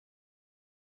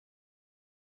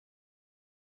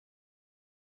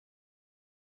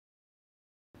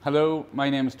Hello, my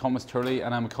name is Thomas Turley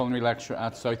and I'm a culinary lecturer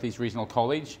at South East Regional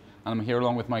College, and I'm here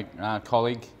along with my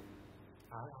colleague.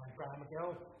 I'm Brian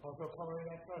McGill, also a culinary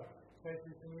lecturer at South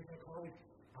East Regional College,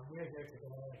 and we're here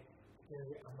today to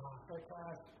do a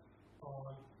masterclass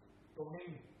on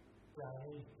boning,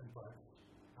 brines and Brines.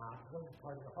 This is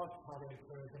part of the hospitality and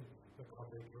tourism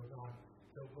recovery program.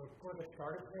 So we're going to get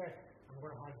started here, and we're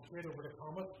going to hand straight over to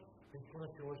Thomas, who's going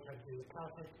to show us how to do the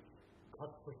classic cut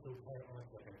for sauté on a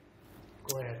chicken.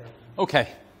 Go ahead. Okay,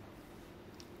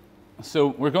 so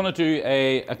we're going to do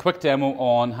a quick demo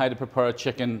on how to prepare a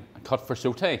chicken cut for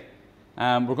sauté.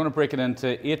 We're going to break it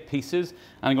into 8 pieces,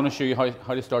 and I'm going to show you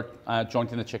how to start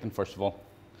jointing the chicken first of all.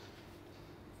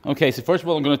 Okay, so first of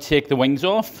all I'm going to take the wings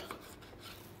off.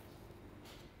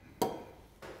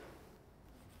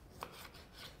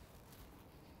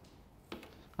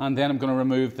 And then I'm going to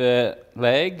remove the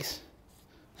legs.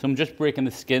 So I'm just breaking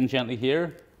the skin gently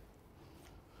here.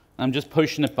 I'm just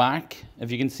pushing it back,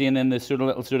 if you can see, and then this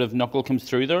little knuckle comes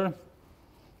through there.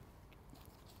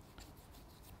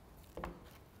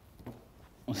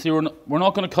 See, we're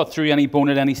not going to cut through any bone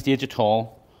at any stage at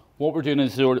all. What we're doing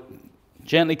is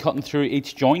gently cutting through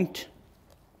each joint.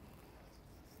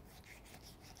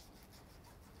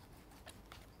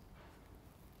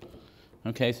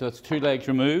 Okay, so that's 2 legs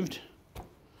removed.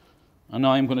 And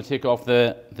now I'm going to take off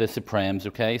the supremes,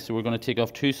 okay? So we're going to take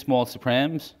off 2 small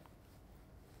supremes.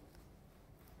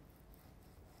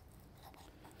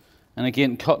 And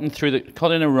again,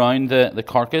 cutting around the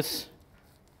carcass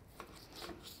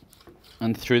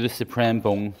and through the supreme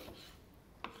bone.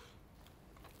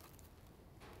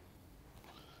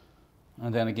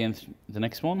 And then again, the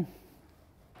next one.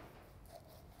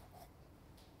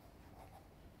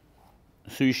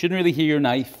 So you shouldn't really hear your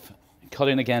knife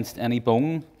cutting against any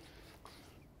bone.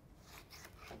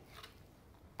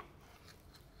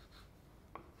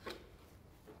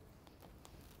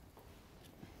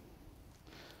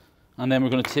 And then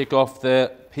we're going to take off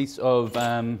the piece of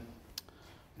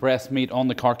breast meat on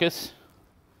the carcass.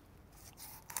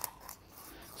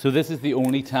 So this is the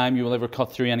only time you will ever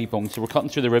cut through any bone. So we're cutting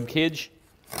through the rib cage,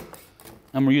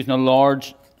 and we're using a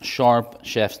large, sharp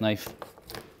chef's knife.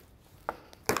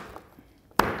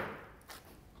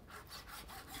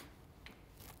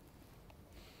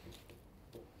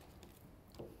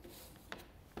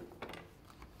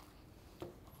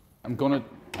 I'm going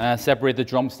to separate the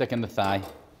drumstick and the thigh.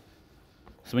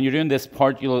 So when you're doing this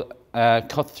part, you'll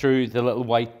cut through the little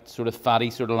white fatty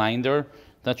line there.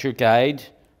 That's your guide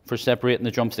for separating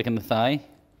the drumstick and the thigh.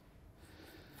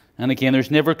 And again, there's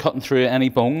never cutting through any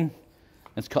bone.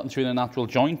 It's cutting through the natural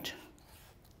joint.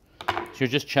 So you're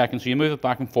just checking. So you move it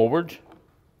back and forward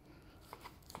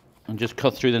and just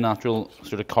cut through the natural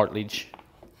cartilage.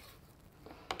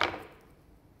 So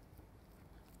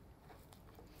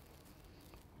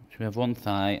we have 1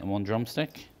 thigh and 1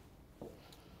 drumstick.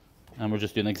 And we're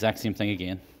just doing the exact same thing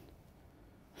again.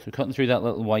 So cutting through that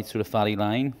little white fatty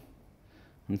line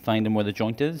and finding where the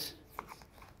joint is.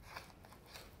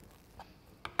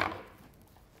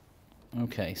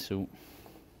 Okay, so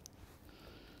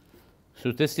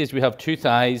at this stage we have 2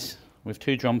 thighs, we have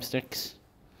 2 drumsticks,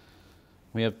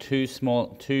 we have 2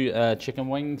 chicken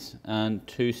wings and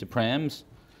 2 supremes.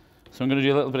 So I'm going to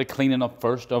do a little bit of cleaning up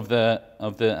first of the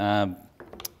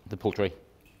poultry.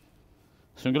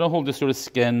 So I'm going to hold this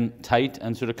skin tight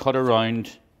and cut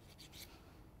around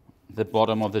the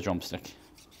bottom of the drumstick.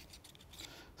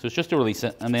 So it's just to release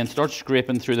it, and then start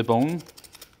scraping through the bone, and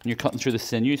you're cutting through the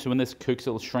sinew. So when this cooks,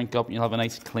 it'll shrink up and you'll have a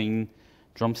nice clean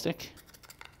drumstick.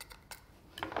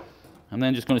 I'm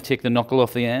then just going to take the knuckle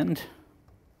off the end.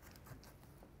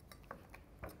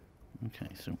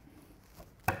 Okay, so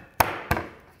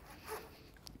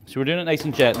we're doing it nice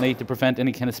and gently to prevent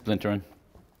any kind of splintering.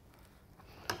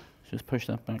 Just push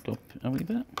that back up a wee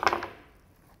bit.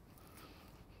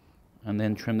 And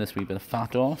then trim this wee bit of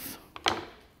fat off.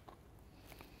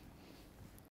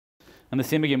 And the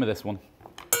same again with this one.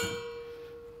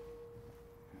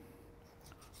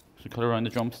 So cut around the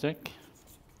drumstick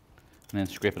and then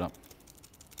scrape it up.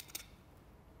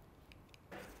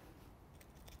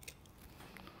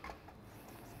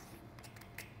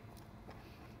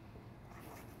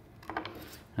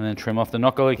 And then trim off the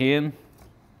knuckle again.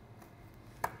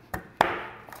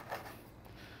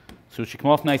 So it should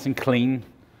come off nice and clean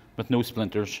with no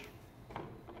splinters.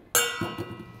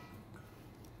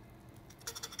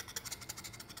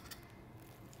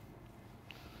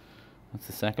 That's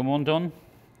the second one done.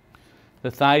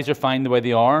 The thighs are fine the way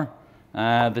they are.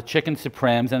 The chicken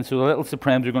supremes, and so the little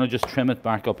supremes, we're going to just trim it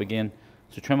back up again.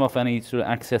 So trim off any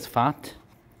excess fat.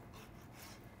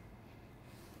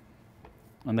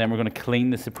 And then we're going to clean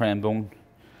the supreme bone.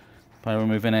 by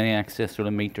removing any excess sort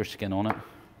of meat or skin on it.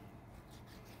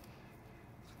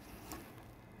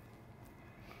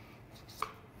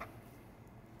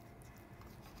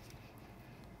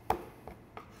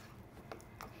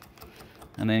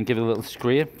 And then give it a little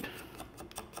scrape.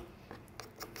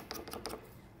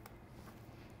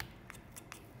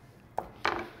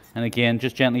 And again,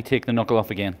 just gently take the knuckle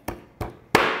off again.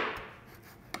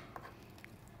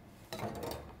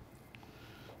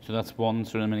 So that's one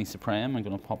sort of mini supreme. I'm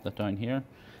going to pop that down here.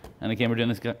 And again, we're doing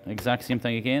this exact same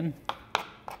thing again.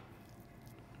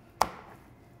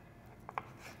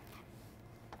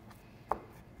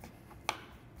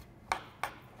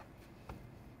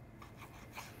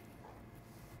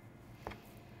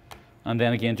 And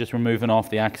then again, just removing off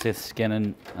the excess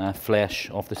skin and flesh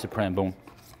off the supreme bone.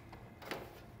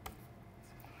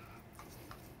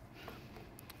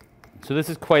 So this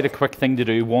is quite a quick thing to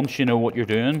do once you know what you're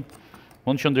doing.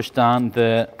 Once you understand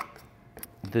the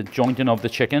jointing of the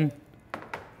chicken,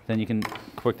 then you can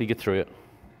quickly get through it.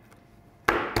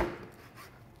 I'm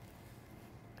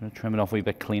going to trim it off a wee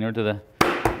bit cleaner to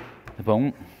the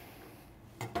bone.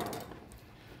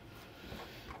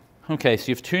 Okay, so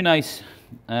you have two nice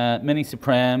mini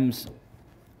supremes,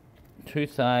 2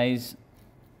 thighs,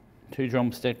 2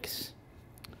 drumsticks,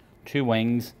 2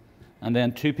 wings, and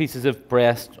then 2 pieces of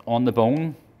breast on the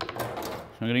bone. So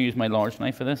I'm going to use my large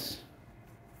knife for this.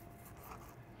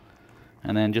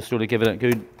 And then just sort of give it a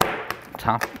good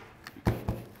tap.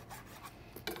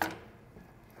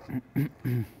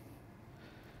 I'm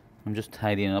just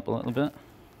tidying it up a little bit.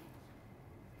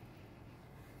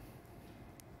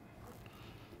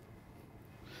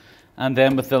 And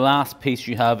then with the last piece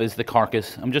you have is the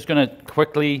carcass. I'm just going to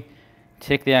quickly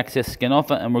take the excess skin off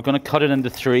it, and we're going to cut it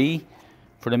into 3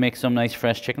 to make some nice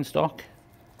fresh chicken stock.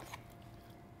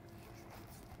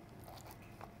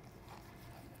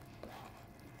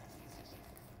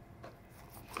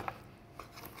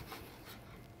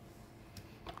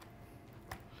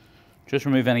 Just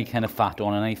remove any kind of fat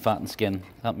on it, any fat and skin.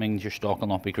 That means your stock will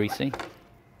not be greasy.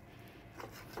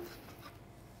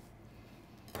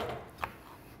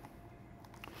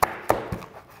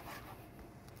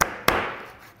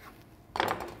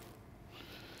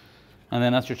 And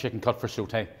then that's your chicken cut for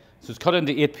sauté. So it's cut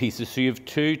into 8 pieces. So you have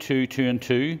 2, 2, 2, and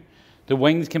 2. The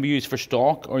wings can be used for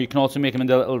stock, or you can also make them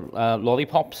into little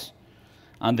lollipops.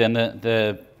 And then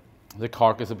the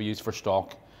carcass will be used for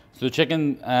stock. So the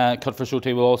chicken cut for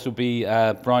sauté will also be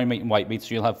brown meat and white meat.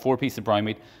 So you'll have 4 pieces of brown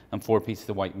meat and 4 pieces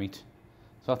of white meat.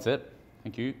 So that's it.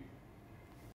 Thank you.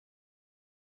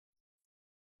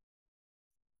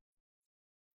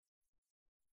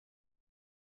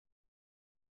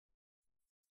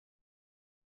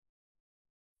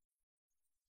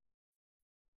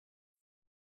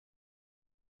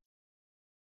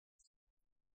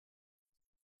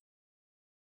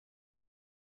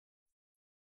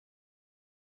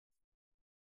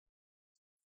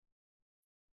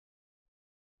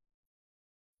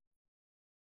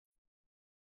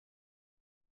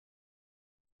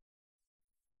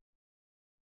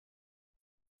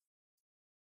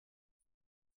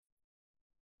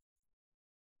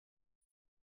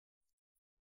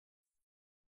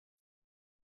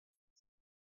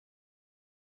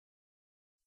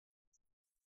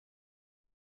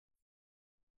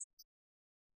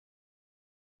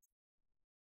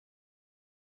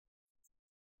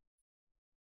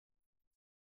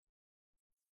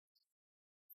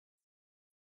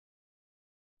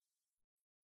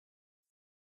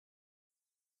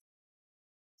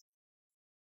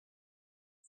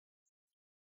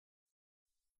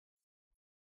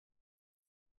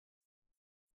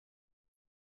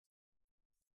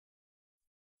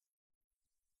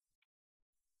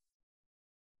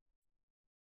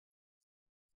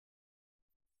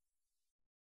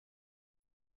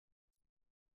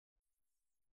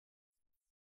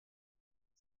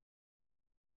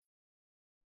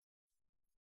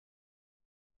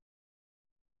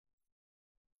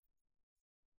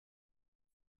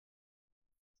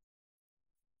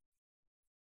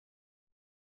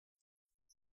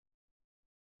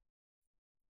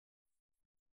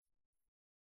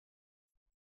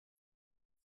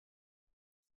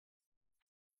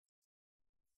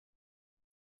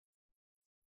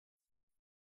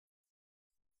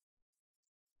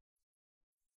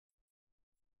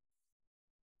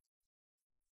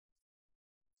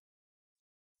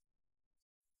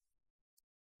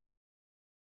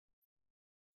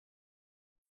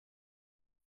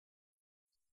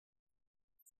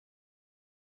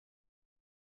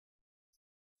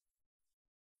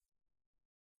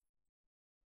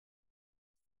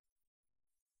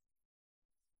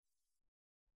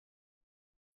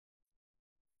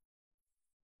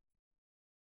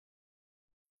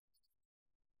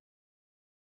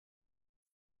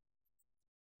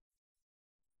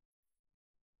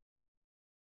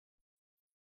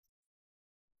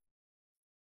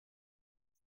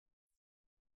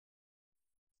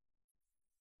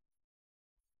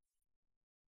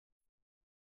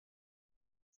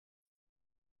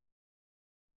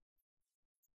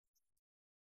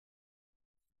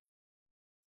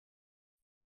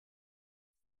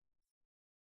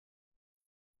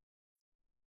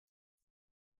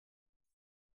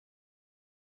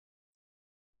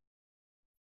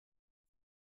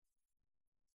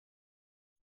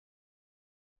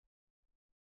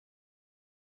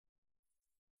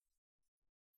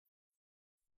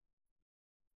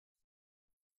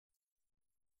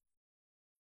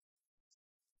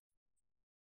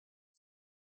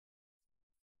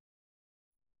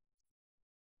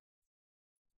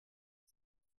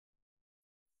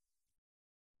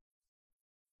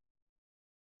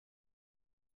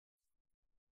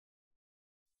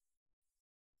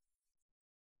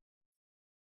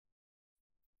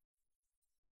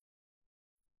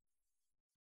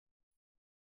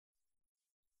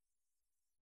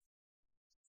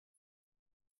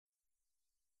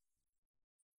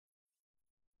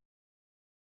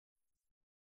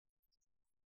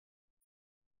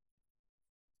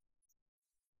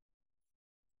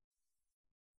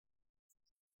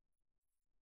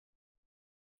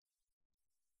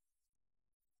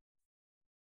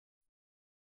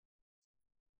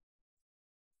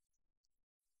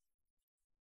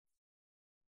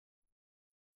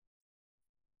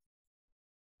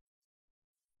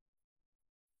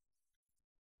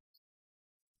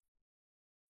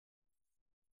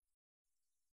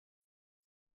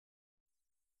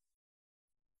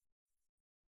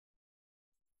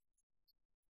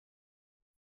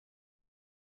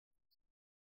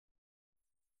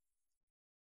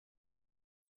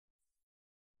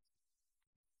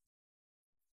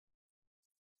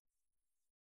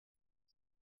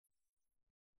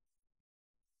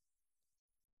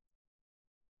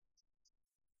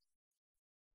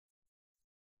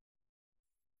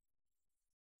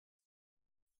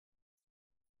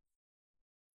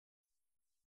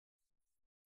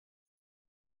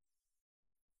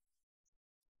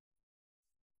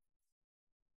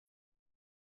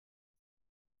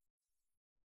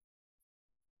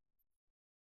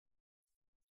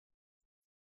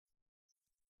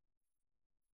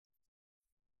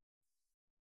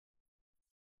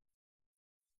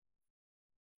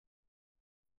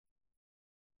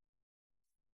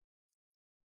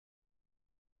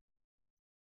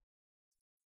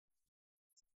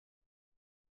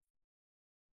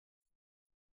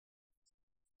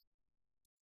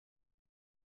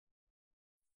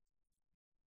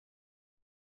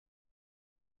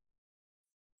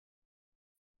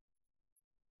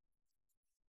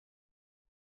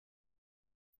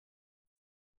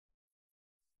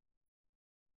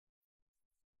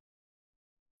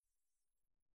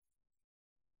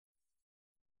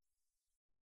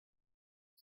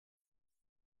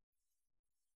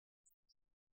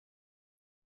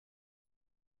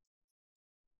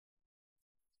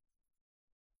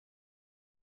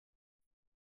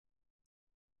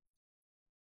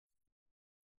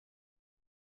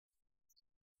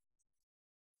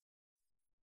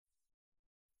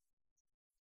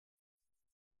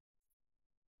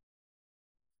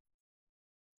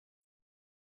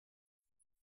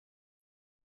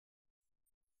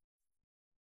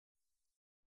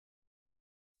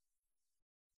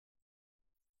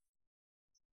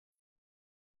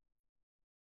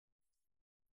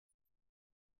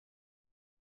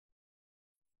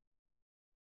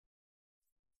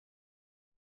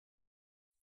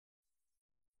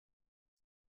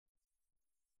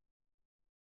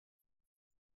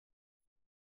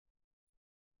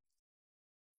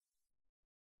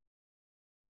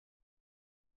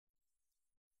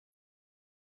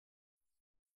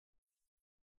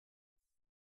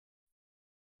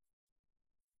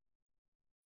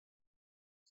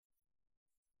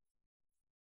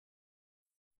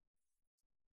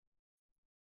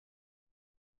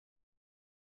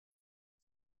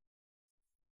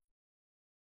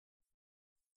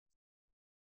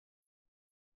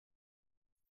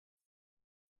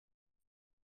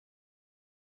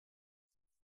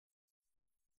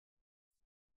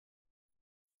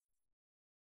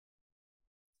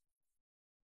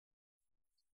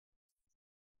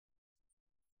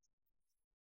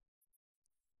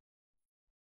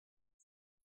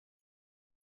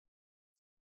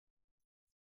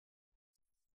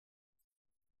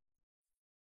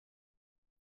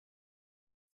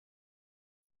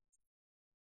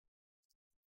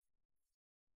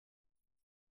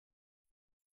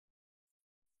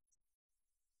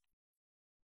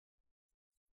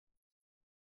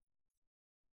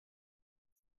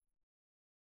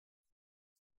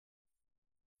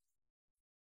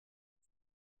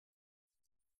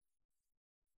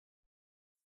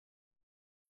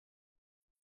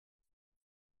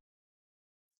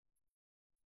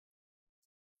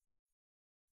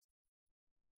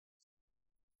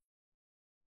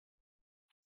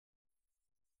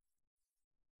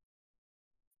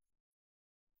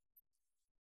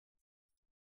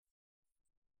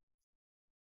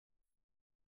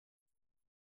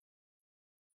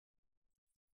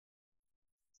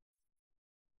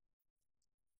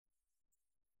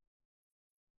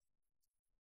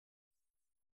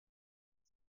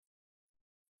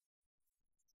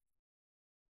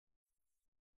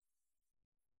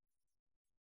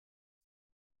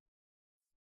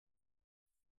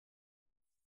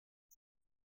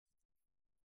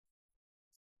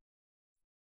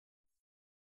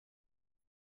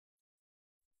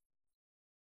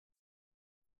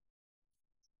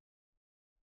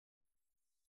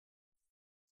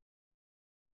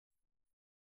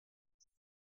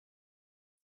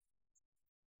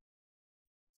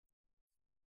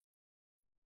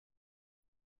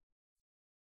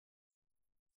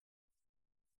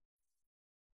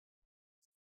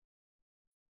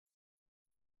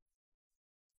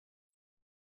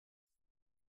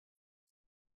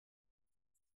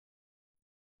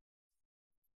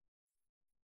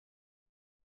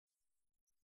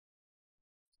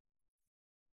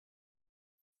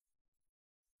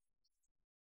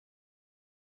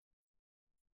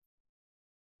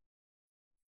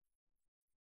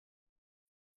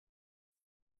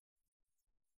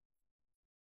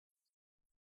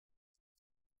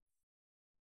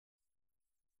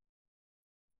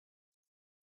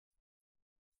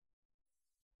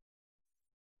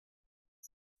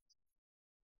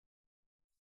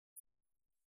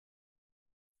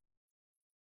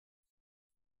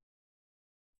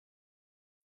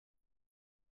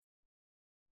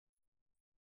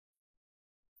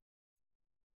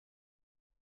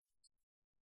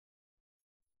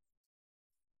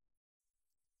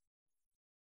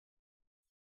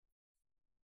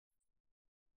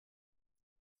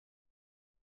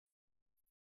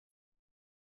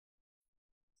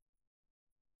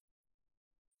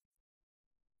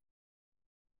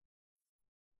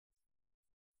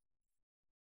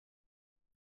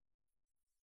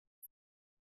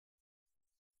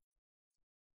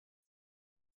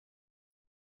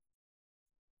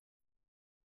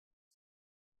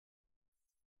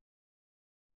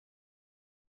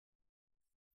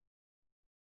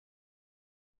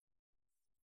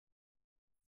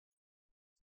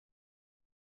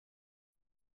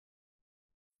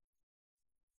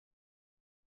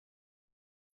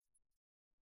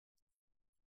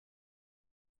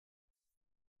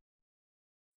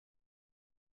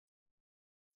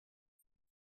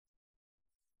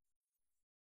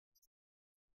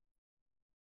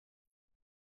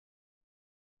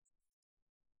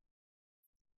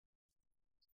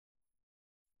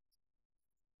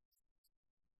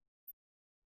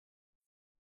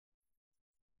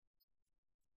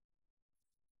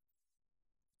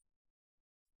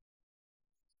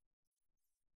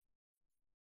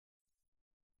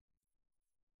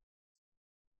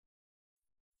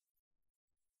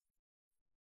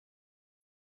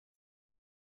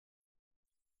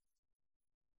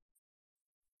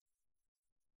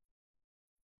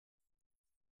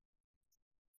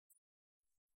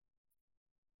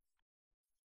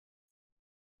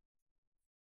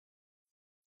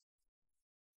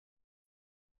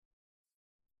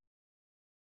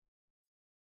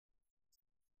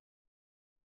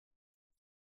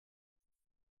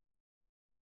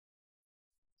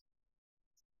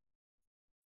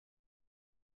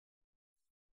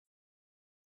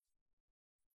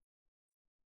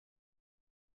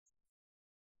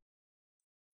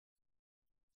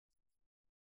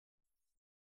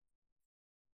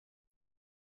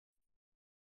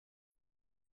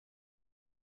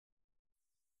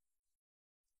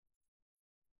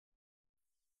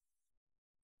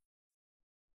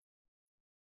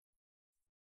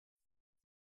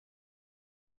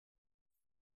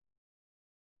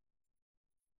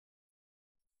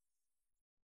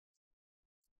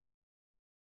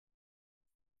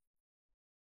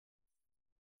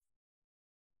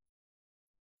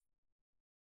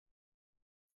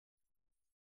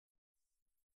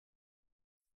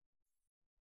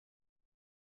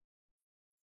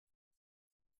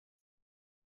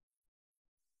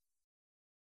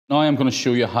 Now I'm going to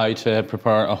show you how to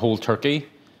prepare a whole turkey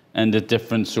in the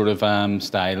different sort of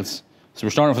styles. So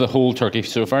we're starting with the whole turkey,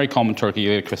 so a very common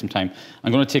turkey at Christmas time.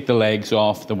 I'm going to take the legs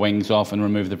off, the wings off, and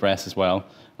remove the breast as well.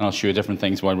 And I'll show you different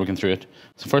things while we're going through it.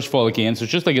 So first of all, again, so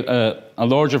it's just like a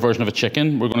larger version of a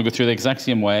chicken. We're going to go through the exact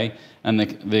same way and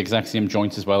the exact same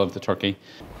joints as well of the turkey.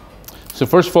 So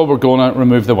first of all, we're going to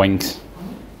remove the wings.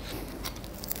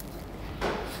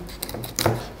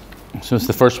 So it's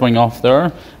the first wing off there.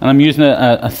 And I'm using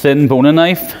a thin boning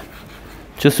knife,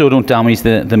 just so I don't damage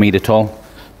the meat at all.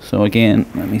 So again,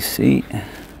 let me see. So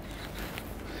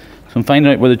I'm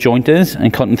finding out where the joint is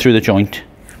and cutting through the joint.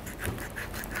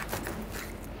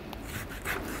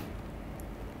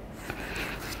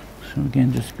 So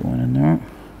again, just going in there.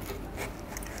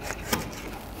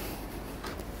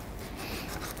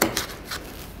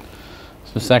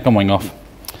 So second wing off.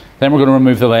 Then we're going to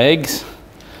remove the legs.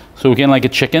 So again, like a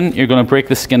chicken, you're going to break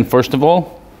the skin first of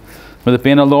all. With it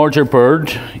being a larger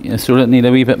bird, you sort of need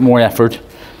a wee bit more effort.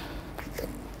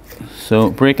 So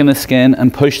breaking the skin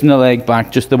and pushing the leg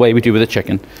back just the way we do with a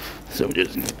chicken. So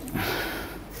just and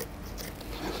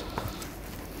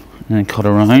then cut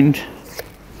around.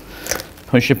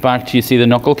 Push it back till you see the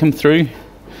knuckle come through, and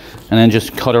then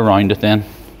just cut around it then.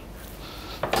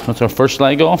 That's our first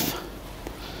leg off.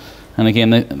 And again,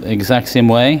 the exact same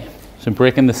way. So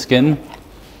breaking the skin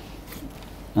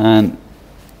and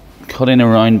cutting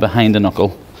around behind the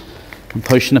knuckle and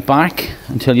pushing it back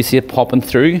until you see it popping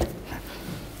through. So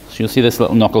you'll see this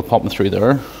little knuckle popping through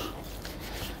there,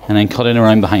 and then cutting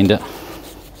around behind it.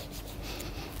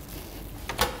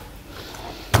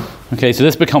 Okay, so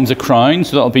this becomes a crown,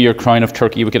 so that'll be your crown of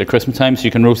turkey you would get at Christmas time. So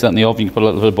you can roast that in the oven, you can put a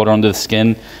little bit of butter under the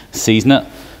skin, season it.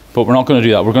 But we're not going to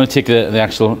do that. We're going to take the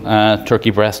actual turkey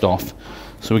breast off.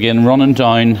 So again, running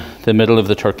down the middle of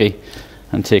the turkey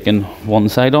and taking one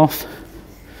side off.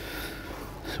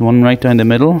 So one right down the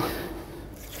middle.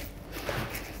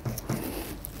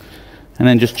 And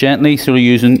then just gently, sort of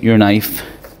using your knife,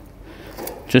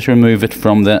 just remove it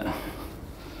from the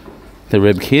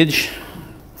rib cage.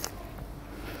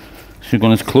 So you're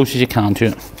going as close as you can to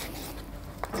it.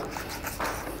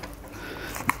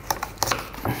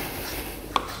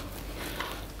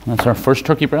 That's our first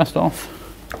turkey breast off.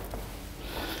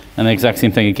 And the exact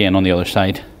same thing again on the other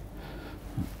side.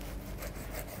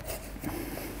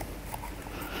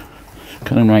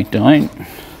 Cutting right down.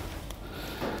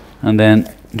 And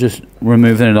then just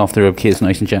removing it off the rib cage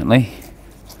nice and gently.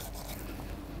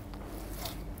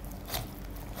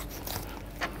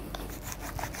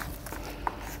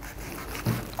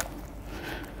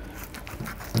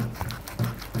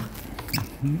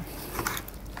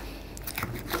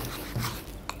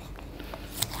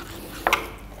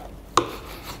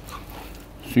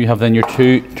 So you have then your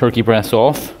two turkey breasts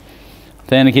off.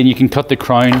 Then again, you can cut the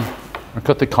crown or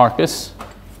cut the carcass.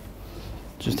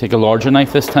 Just take a larger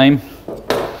knife this time.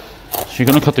 So you're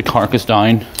going to cut the carcass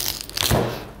down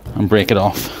and break it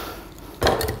off.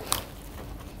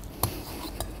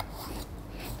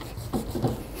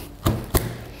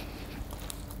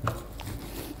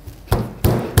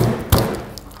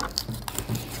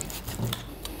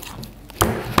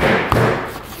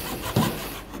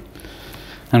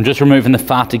 I'm just removing the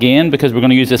fat again because we're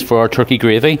going to use this for our turkey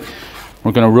gravy.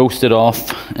 We're going to roast it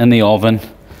off in the oven.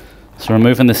 So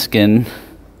removing the skin.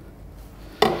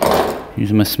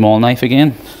 Using my small knife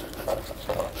again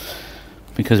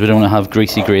because we don't want to have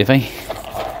greasy gravy.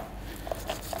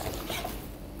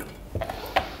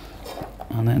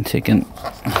 And then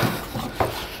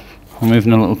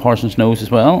removing a little parson's nose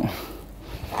as well.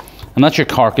 And that's your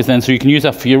carcass then, so you can use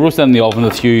that for your roast that in the oven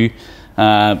with a few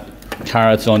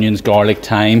carrots, onions, garlic,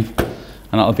 thyme,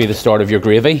 and that'll be the start of your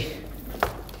gravy.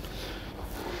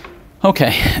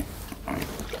 Okay.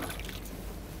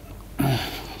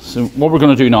 So what we're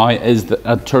going to do now is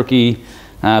a turkey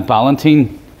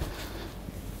ballantine.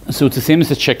 So it's the same as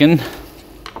the chicken.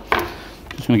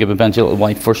 Just going to give a Benji a little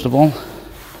wipe first of all.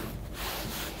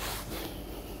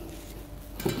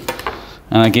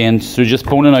 And again, so just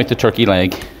boning out the turkey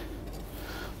leg.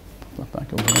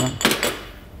 Back over there.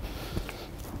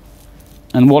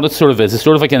 And what it sort of is, it's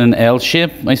sort of like in an L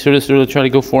shape. I sort of try to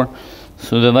go for.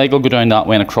 So the leg will go down that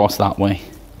way and across that way.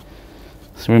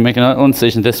 So we're making a little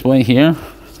incision this way here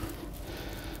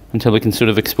until we can sort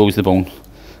of expose the bone.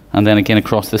 And then again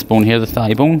across this bone here, the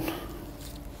thigh bone.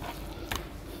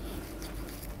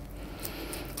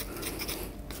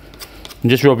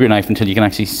 And just rub your knife until you can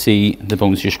actually see the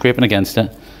bones. You're scraping against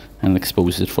it and it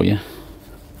exposes it for you.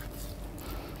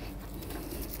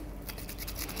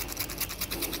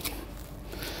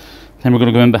 Then we're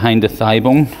going to go in behind the thigh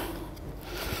bone.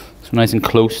 So nice and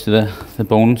close to the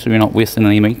bone so you're not wasting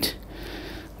any meat.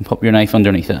 And pop your knife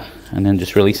underneath it, and then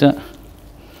just release it.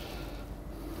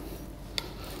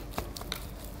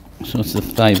 So it's the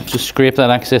thigh. Just scrape that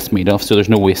excess meat off so there's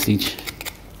no wastage.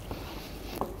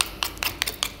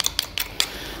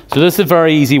 So this is a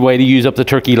very easy way to use up the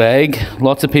turkey leg.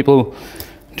 Lots of people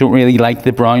don't really like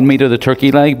the brown meat or the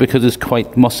turkey leg because it's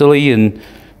quite muscly and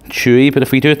chewy, but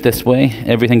if we do it this way,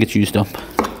 everything gets used up.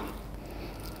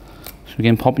 So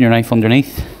again, popping your knife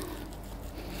underneath.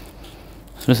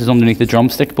 So this is underneath the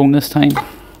drumstick bone this time,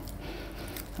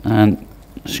 and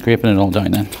scraping it all down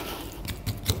then.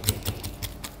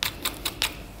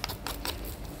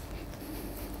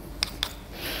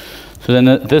 So then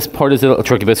this part is a little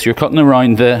tricky bit. So you're cutting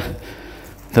around the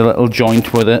little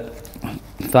joint where the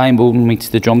thigh bone meets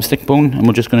the drumstick bone, and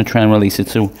we're just going to try and release it.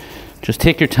 So just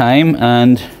take your time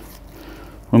and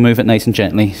remove it nice and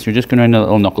gently. So you're just going around the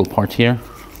little knuckle part here.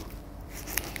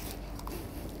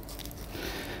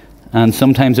 And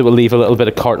sometimes it will leave a little bit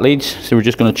of cartilage, so we're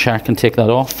just going to check and take that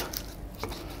off.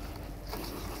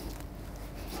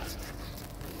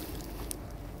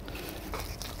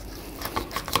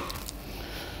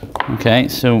 Okay,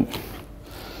 so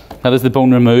that is the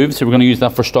bone removed, so we're going to use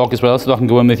that for stock as well, so that can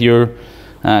go in with your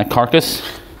carcass.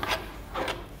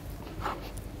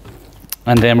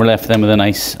 And then we're left then with a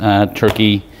nice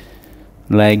turkey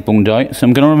leg boned out. So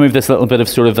I'm going to remove this little bit of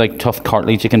sort of like tough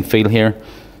cartilage you can feel here.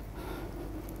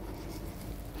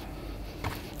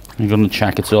 I'm going to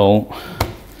check it's all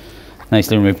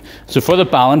nicely removed. So for the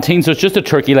ballantine, so it's just a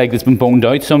turkey leg that's been boned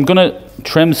out. So I'm going to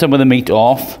trim some of the meat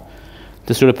off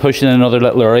to sort of push in another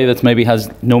little area that maybe has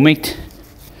no meat.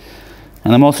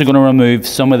 And I'm also going to remove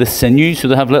some of the sinews. So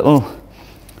they have little,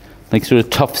 like sort of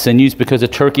tough sinews, because a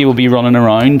turkey will be running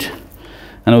around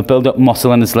and it will build up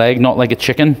muscle in its leg, not like a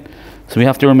chicken. So we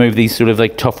have to remove these sort of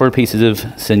like tougher pieces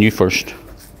of sinew first.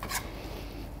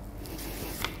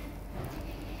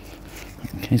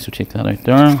 Okay, so take that out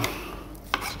there.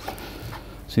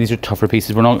 So these are tougher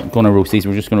pieces. We're not going to roast these,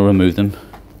 we're just going to remove them.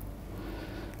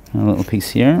 A little piece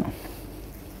here.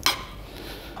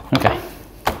 Okay.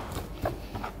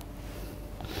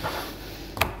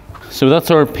 So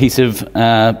that's our piece of, so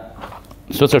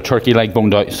that's our turkey leg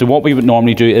boned out. So what we would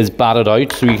normally do is bat it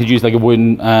out. So you could use like a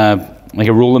wooden, like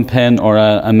a rolling pin or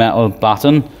a metal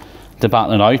batten to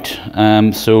batten it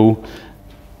out. So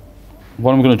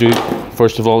what I'm going to do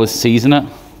first of all is season it,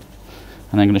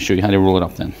 and I'm going to show you how to roll it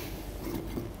up then.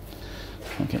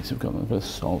 Okay, so we've got a little bit of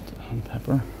salt and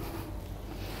pepper.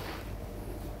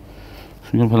 So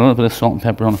I'm going to put a little bit of salt and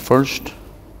pepper on it first.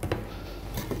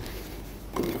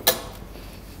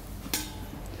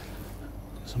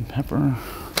 Some pepper.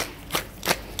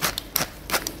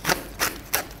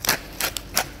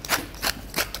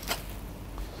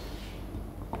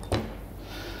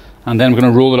 And then we're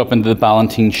going to roll it up into the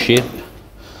ballantine shape.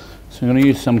 So I'm going to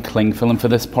use some cling film for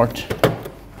this part.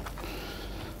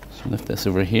 So lift this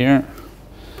over here,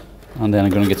 and then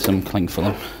I'm going to get some cling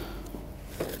film.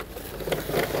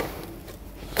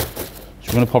 So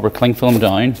we're going to pop our cling film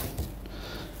down,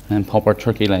 and pop our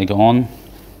turkey leg on. And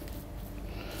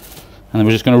then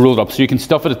we're just going to roll it up. So you can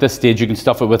stuff it at this stage. You can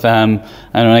stuff it with a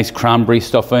nice cranberry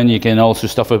stuffing. You can also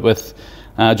stuff it with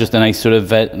just a nice sort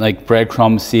of like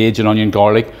breadcrumbs, sage, and onion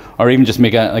garlic, or even just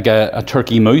make a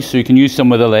turkey mousse. So you can use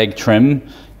some of the leg trim.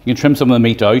 You can trim some of the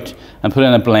meat out and put it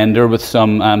in a blender with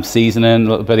some seasoning, a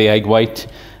little bit of egg white, a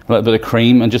little bit of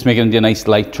cream, and just make it into a nice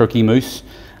light turkey mousse.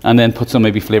 And then put some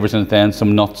maybe flavors in it then,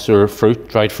 some nuts or fruit,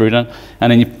 dried fruit in it.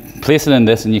 And then you place it in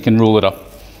this and you can roll it up.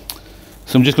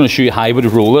 So I'm just going to show you how I would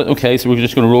roll it. Okay, so we're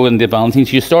just going to roll it into the ballantine.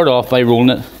 So you start off by rolling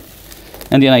it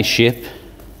into a nice shape.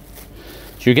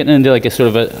 So you're getting into like a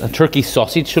sort of a turkey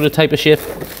sausage sort of type of shape.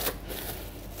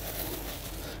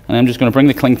 And I'm just going to bring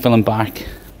the cling film back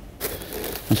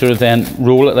and sort of then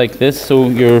roll it like this. So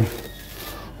you're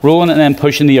rolling it and then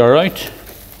pushing the air out,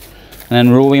 and then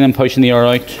rolling and pushing the air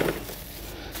out.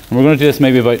 And we're going to do this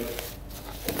maybe about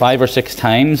 5 or 6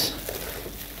 times.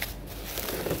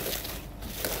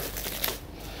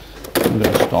 I'm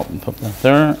going to stop and put that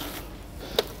there.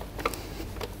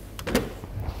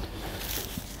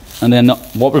 And then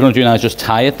what we're going to do now is just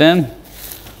tie it then.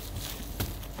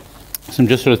 So I'm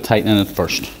just sort of tightening it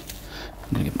first.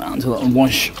 I'm going to give my hands a little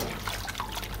wash.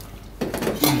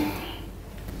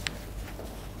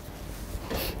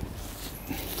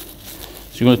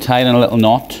 So you're going to tie it in a little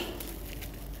knot.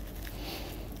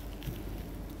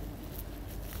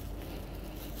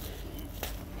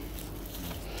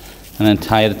 And then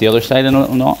tie it at the other side in a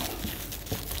little knot.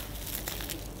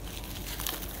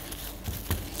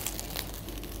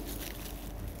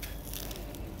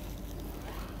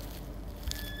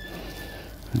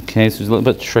 Okay, so it's a little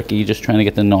bit tricky just trying to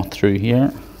get the knot through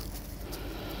here.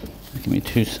 Give me me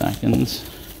 2 seconds.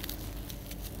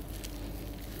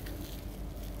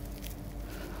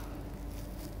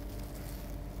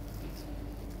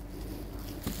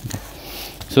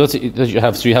 So that's what you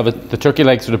have. So you have the turkey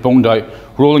leg sort of boned out,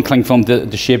 roll and cling film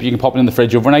the shape. You can pop it in the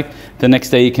fridge overnight. The next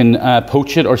day you can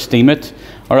poach it or steam it,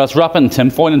 or else wrap it in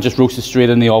tinfoil and just roast it straight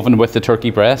in the oven with the turkey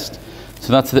breast.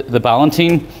 So that's the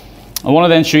Ballantine. I want to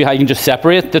then show you how you can just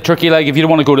separate the turkey leg. If you don't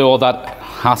want to go to all that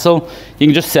hassle, you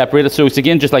can just separate it. So it's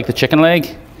again just like the chicken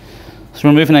leg. So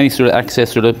removing any sort of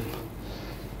excess sort of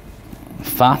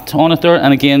fat on it there,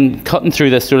 and again cutting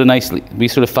through this sort of nice wee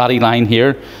sort of fatty line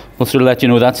here will sort of let you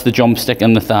know that's the drumstick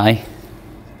in the thigh.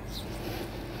 So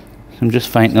I'm just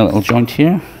finding a little joint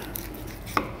here.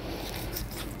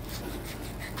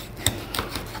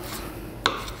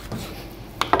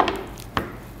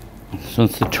 So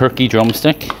it's the turkey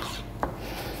drumstick.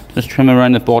 Just trim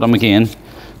around the bottom again,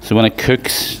 so when it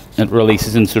cooks it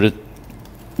releases and sort of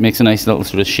makes a nice little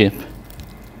sort of shape.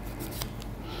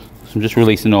 So I'm just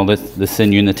releasing all the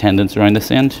sinew and the tendons around this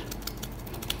end.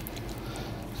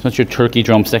 So that's your turkey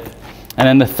drumstick. And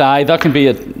then the thigh, that can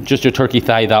be just your turkey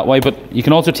thigh that way, but you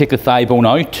can also take the thigh bone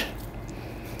out,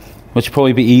 which will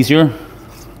probably be easier.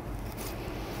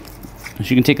 So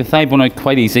you can take the thigh bone out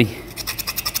quite easy.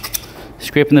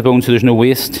 Scraping the bone so there's no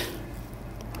waste.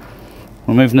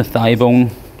 Removing the thigh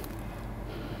bone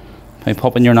by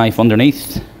popping your knife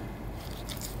underneath.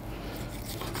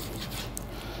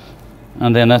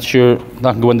 And then that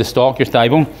can go in the stock, your thigh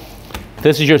bone.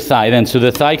 This is your thigh then. So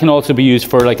the thigh can also be used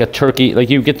for like a turkey, like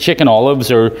you get chicken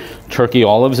olives or turkey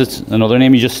olives, it's another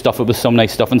name. You just stuff it with some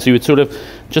nice stuffing. So you would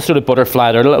just butterfly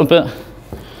it out a little bit.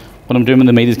 What I'm doing with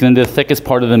the meat is getting into the thickest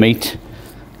part of the meat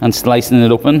and slicing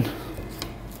it open.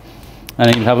 And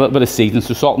then you have a little bit of seasoning,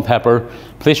 so salt and pepper.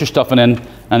 Place your stuffing in,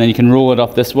 and then you can roll it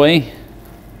up this way.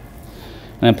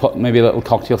 And then put maybe a little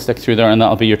cocktail stick through there, and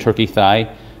that'll be your turkey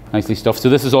thigh. Nicely stuffed. So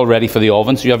this is all ready for the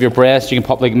oven. So you have your breast, you can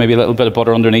pop like maybe a little bit of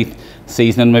butter underneath,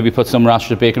 seasoning, maybe put some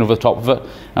rashers of bacon over the top of it,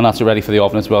 and that's ready for the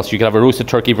oven as well. So you could have a roasted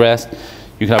turkey breast,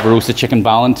 you could have a roasted chicken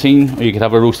Ballantine, or you could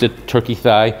have a roasted turkey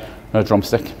thigh or a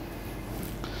drumstick.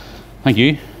 Thank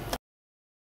you.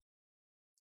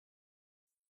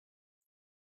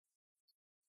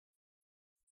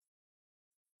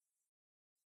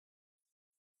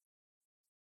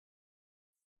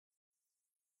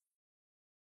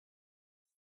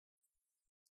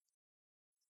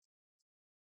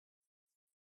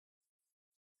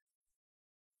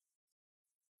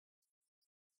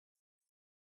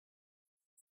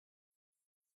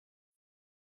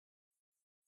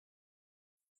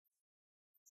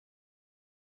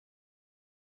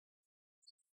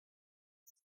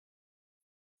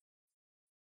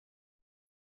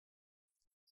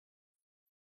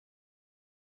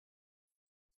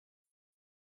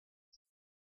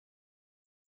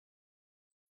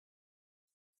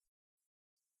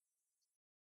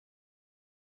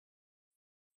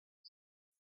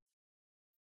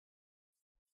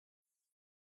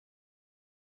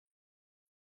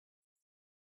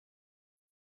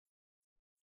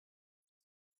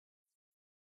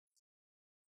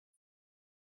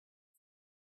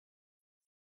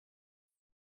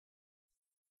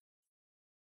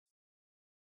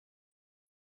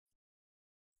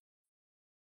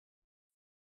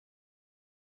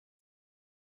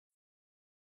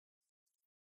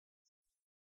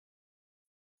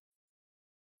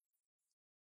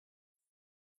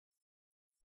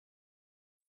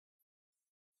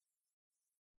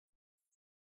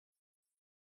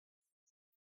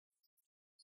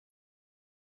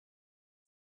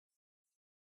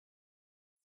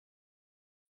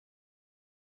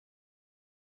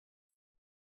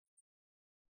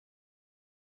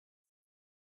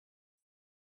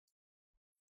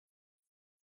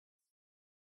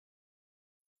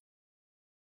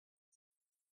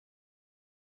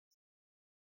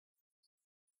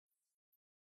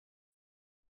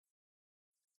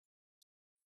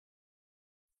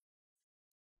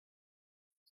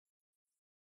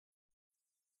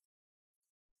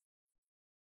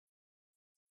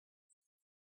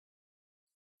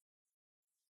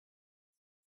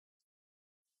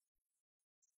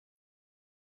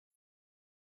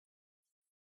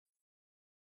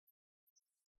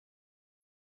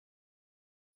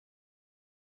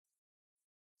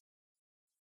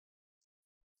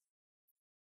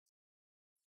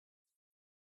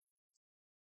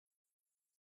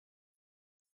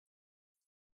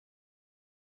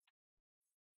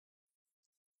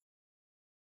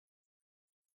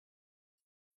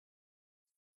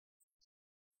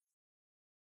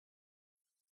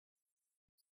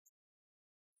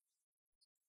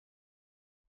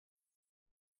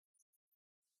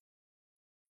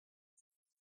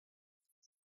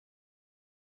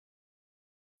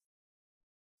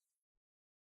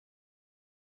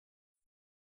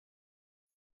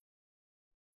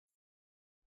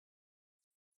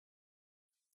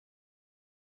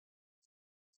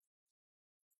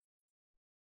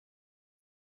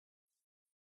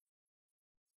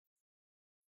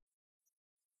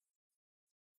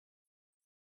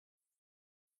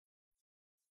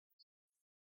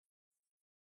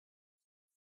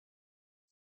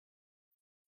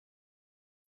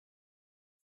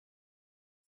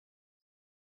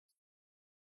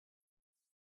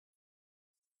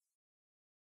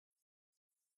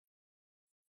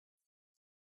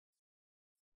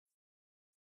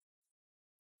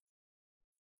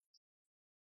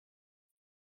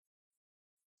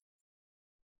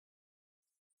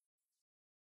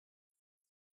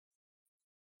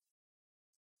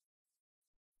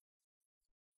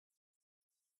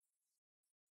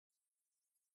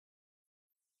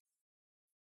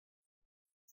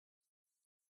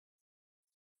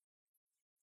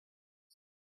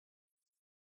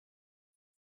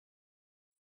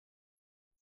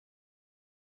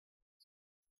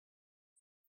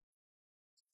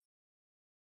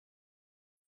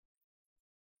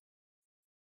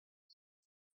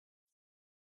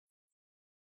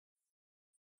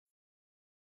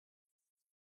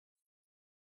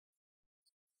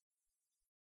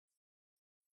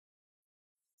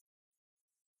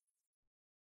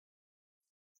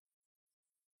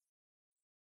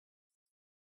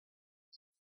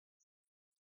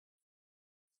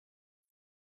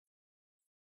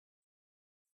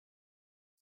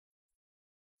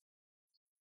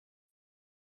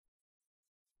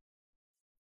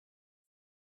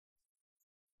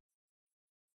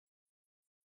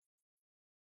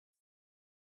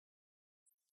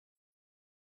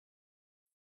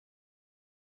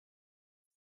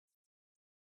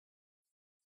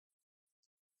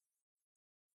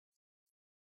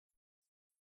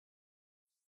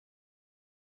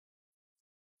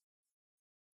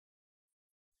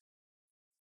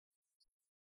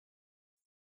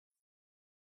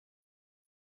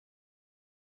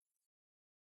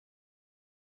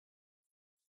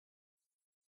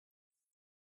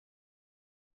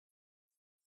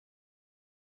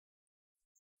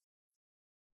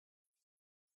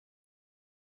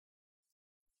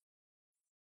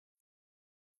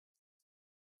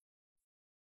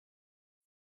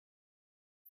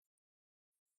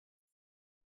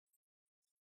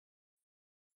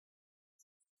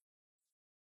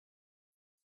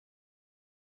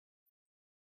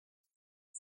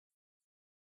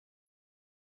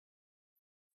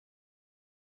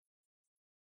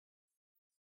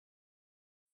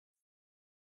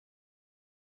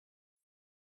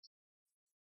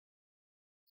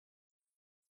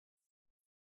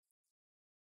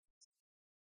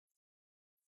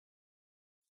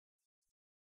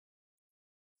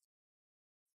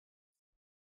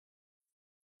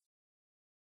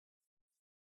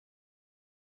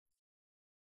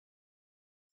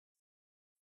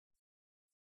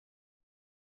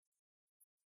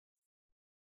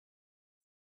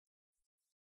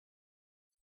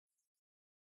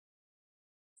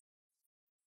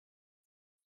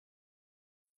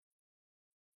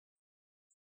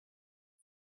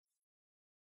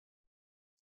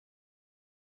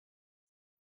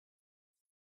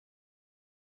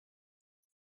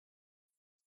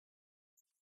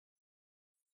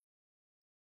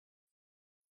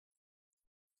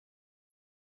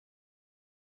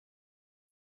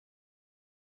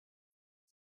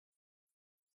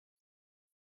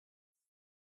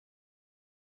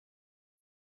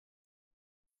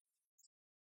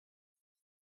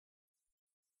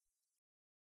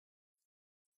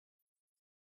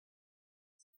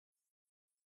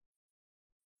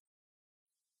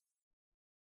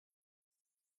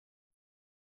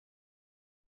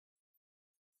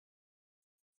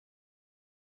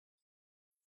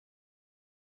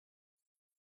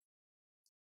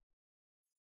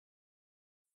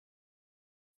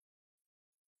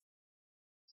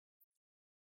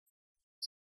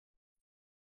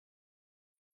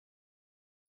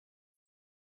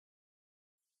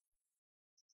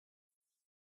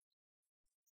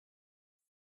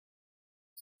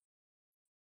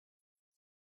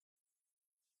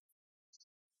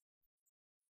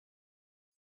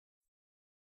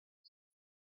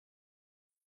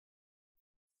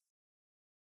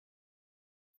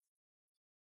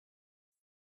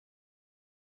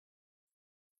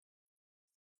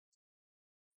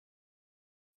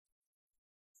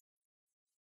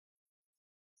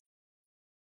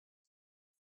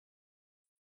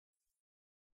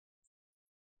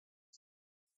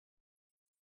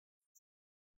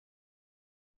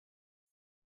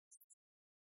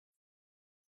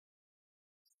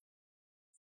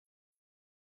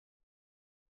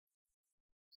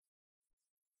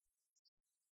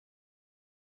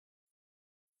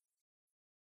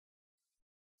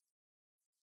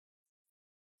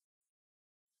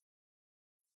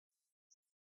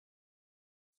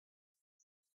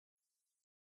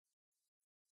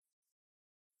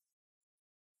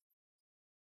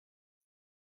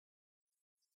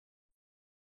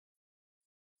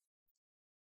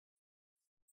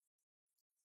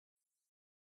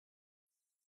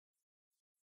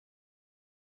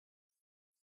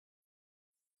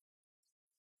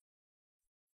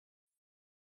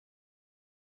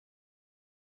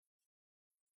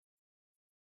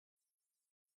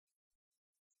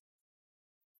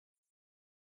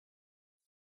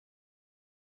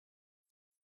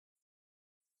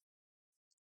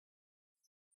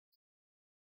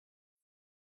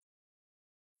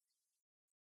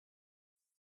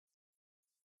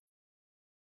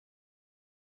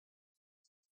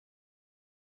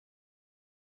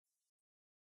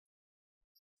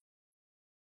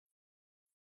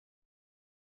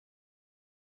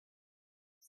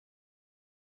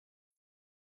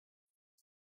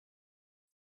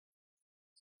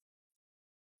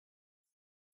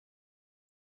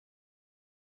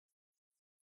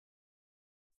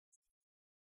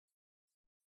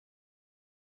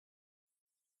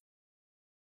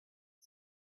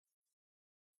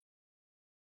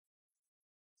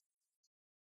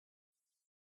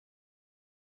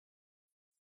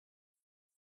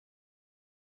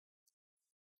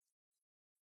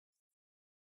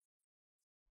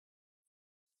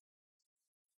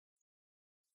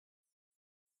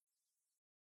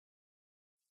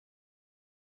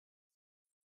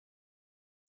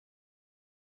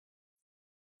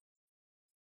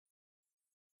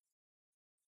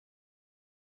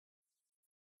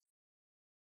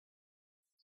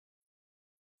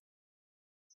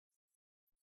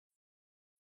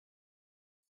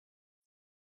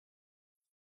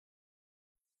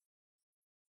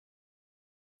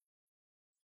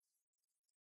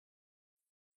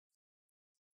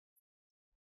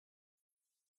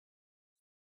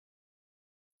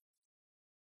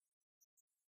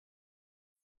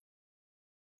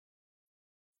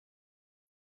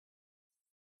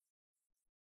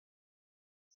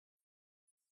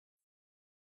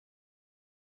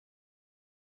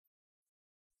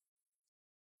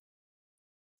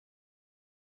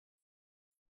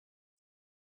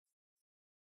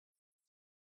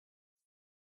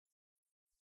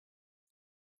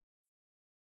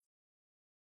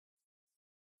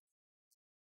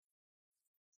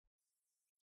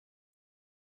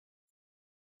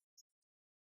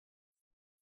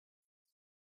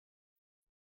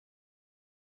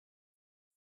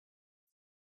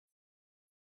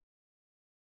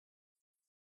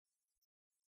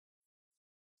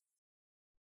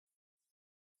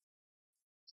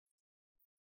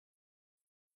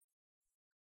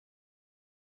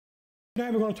 Now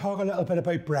we're going to talk a little bit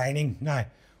about brining. Now,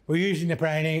 we're using the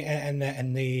brining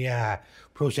in the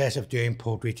process of doing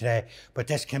poultry today, but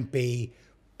this can be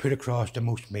put across to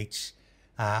most meats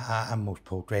and most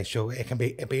poultry. So it can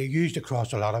be used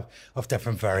across a lot of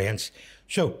different variants.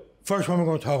 So first one we're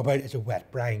going to talk about is a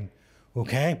wet brine.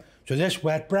 Okay, so this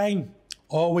wet brine,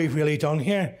 all we've really done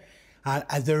here,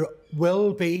 and there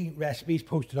will be recipes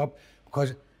posted up,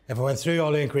 because if I went through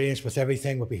all the ingredients with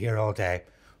everything, we'll be here all day.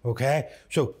 Okay,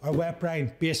 so our wet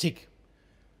brine, basic,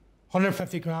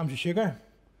 150 grams of sugar,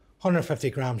 150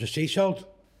 grams of sea salt,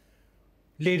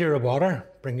 litre of water.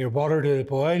 Bring your water to the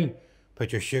boil,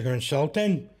 put your sugar and salt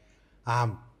in.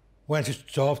 Once it's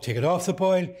soft, take it off the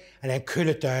boil, and then cool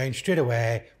it down straight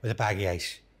away with a bag of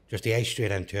ice. Just the ice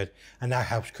straight into it, and that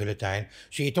helps cool it down.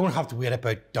 So you don't have to wait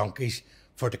about donkeys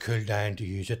for it to cool down to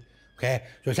use it. Okay,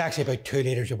 so it's actually about 2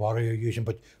 litres of water you're using,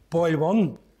 but boil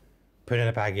one, put in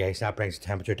a bag of ice, that brings the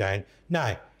temperature down.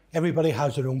 Now, everybody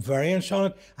has their own variants on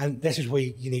it, and this is where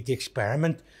you need to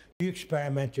experiment. You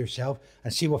experiment yourself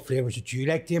and see what flavours that you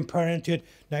like to impart into it.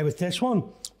 Now with this one,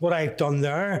 what I've done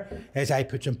there is I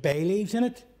put some bay leaves in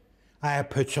it. I have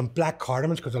put some black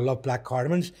cardamoms, because I love black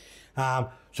cardamoms.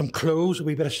 Some cloves, a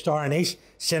wee bit of star anise,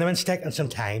 cinnamon stick, and some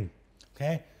thyme.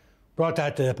 Okay, brought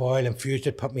that to the boil, infused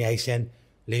it, put my ice in,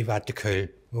 leave that to cool.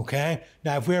 Okay,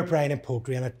 now if we're brining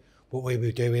poultry in it, what we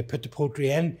would do, we put the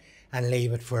poultry in and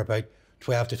leave it for about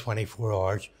 12 to 24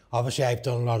 hours. Obviously, I've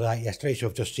done a lot of that yesterday, so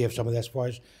I've just saved some of this for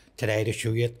us today to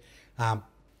show you it.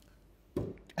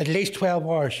 At least 12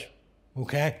 hours.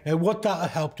 Okay, now what that'll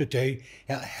help to do,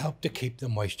 it'll help to keep the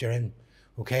moisture in.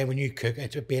 Okay, when you cook,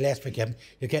 it'll be less forgiving.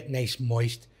 You get nice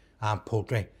moist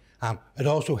poultry. It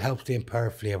also helps to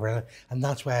impart flavour in it, and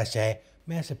that's why I say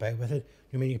mess about with it.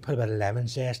 I mean, you put a bit of lemon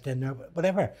zest in there,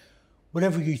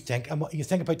 whatever you think, and what you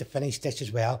think about the finished dish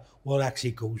as well, what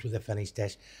actually goes with the finished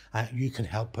dish. You can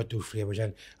help put those flavours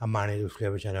in and marinate those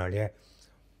flavours in earlier.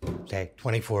 Say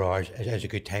 24 hours is a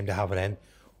good time to have it in.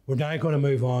 We're now going to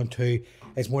move on to,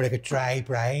 it's more like a dry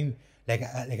brine, like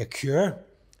a cure.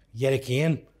 Yet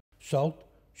again, salt,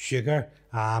 sugar,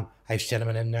 I've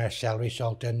cinnamon in there, celery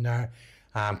salt in there,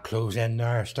 cloves in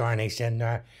there, star anise in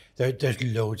there. There's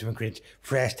loads of ingredients,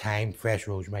 fresh thyme, fresh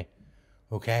rosemary.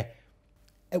 Okay,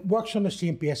 it works on the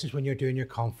same basis when you're doing your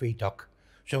confit duck.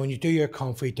 So when you do your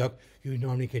confit duck, you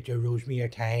normally get your rosemary, your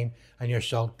thyme, and your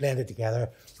salt blended together,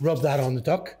 rub that on the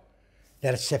duck,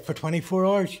 let it sit for 24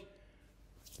 hours,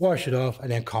 wash it off,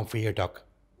 and then confit your duck.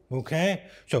 Okay,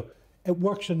 so it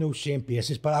works on those same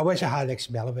bases, but I wish I had the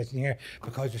smell of it in here,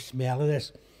 because the smell of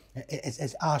this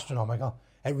it's astronomical.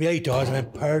 It really does, and it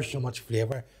imparts so much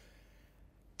flavour.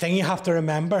 Thing you have to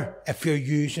remember, if you're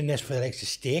using this for the likes of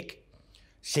steak,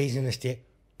 seasoning the steak,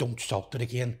 don't salt it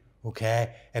again.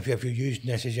 Okay, if you're using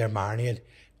this as your marinade,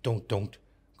 don't,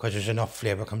 because there's enough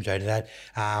flavour comes out of that.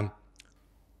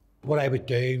 What I would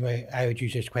do, I would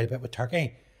use this quite a bit with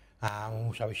turkey. So I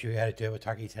will show you how to do it with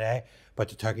turkey today. But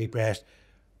the turkey breast,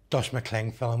 dust my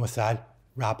cling film with that,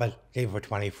 wrap it, leave it for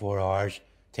 24 hours,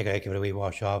 take it out, give it a wee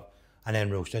wash off, and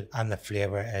then roast it. And the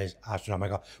flavour is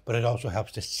astronomical. But it also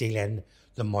helps to seal in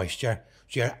the moisture.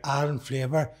 So you're adding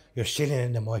flavour, you're sealing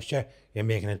in the moisture, you're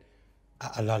making it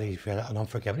a lot easier and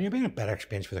unforgiving. You're making a better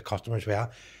experience for the customer as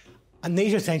well. And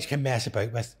these are things you can mess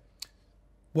about with.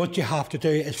 What you have to do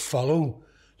is follow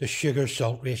the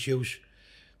sugar-salt ratios,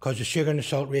 because the sugar and the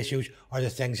salt ratios are the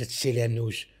things that seal in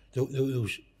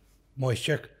those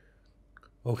moisture.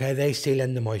 Okay, they seal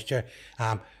in the moisture.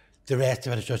 The rest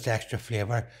of it is just extra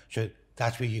flavour. So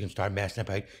that's where you can start messing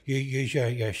about. You use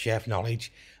your chef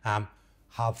knowledge,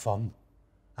 have fun,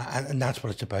 and that's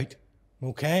what it's about.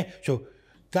 Okay, so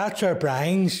that's our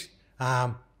brines.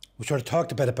 We sort of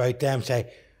talked a bit about them,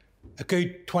 say a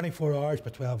good 24 hours,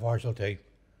 but 12 hours will do.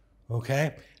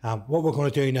 Okay, what we're going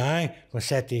to do now, we're going to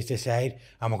set these aside,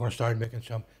 and we're going to start making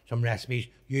some recipes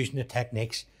using the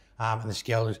techniques and the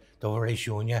skills that we've already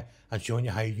shown you, and showing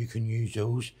you how you can use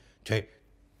those to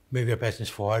move your business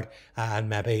forward and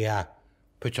maybe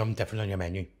put something different on your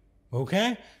menu.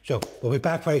 Okay, so we'll be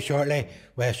back very shortly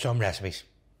with some recipes.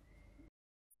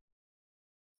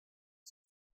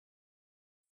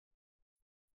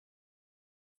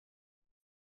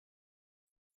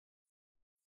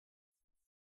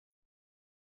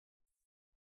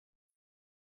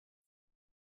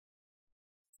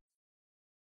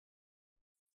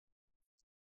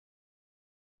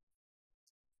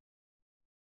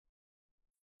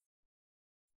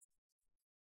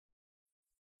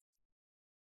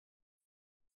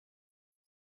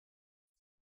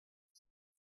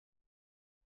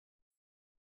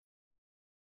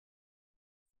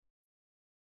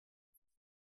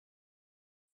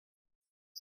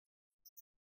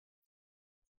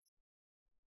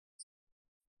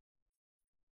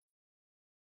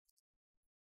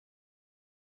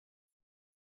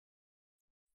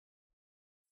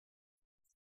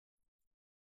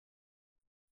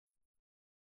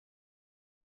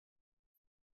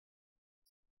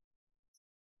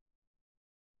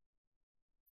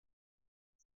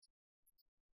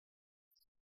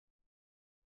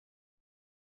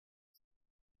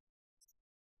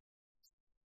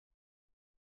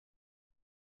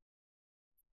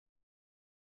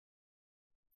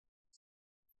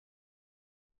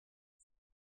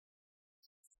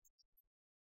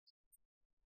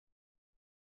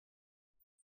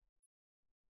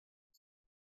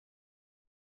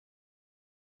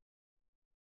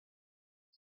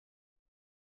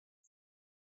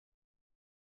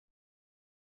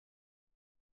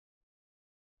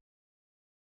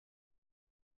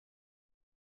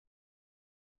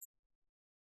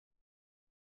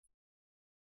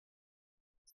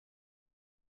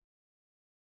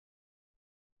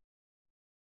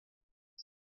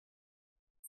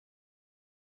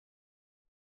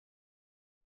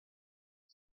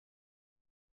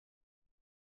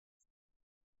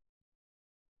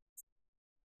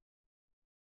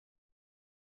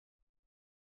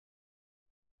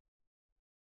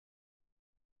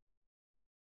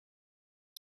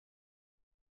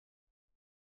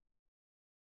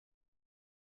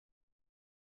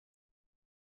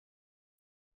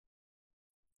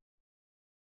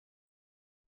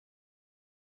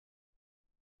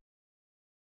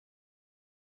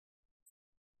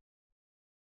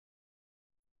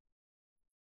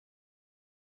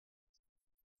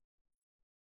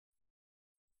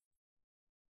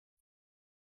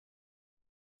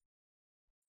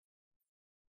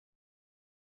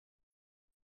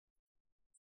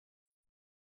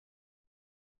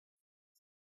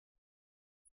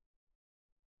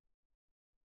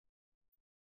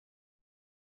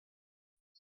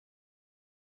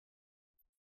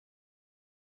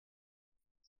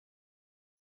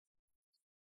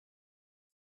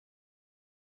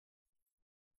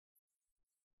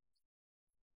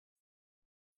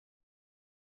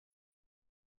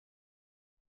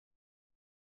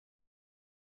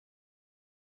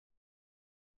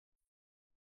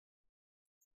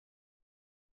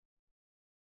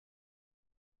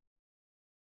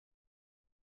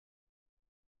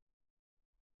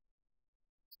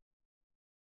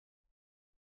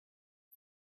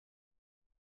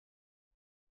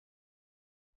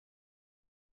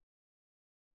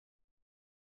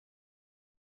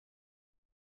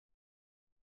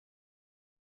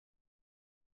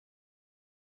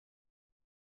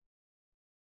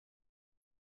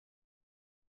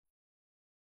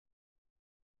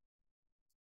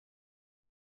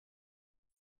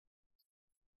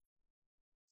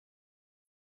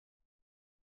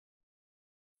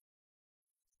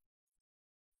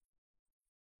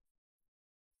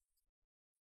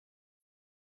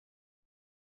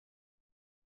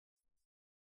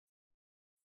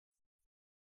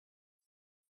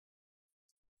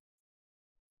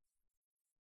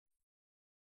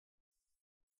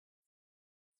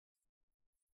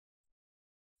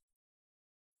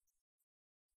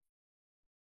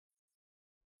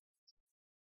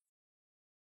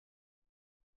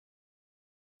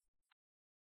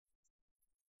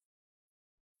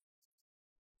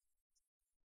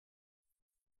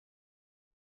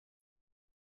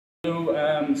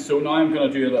 So now I'm going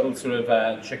to do a little sort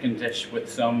of chicken dish with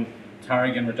some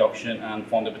tarragon reduction and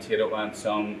fondant potato and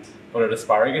some buttered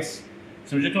asparagus.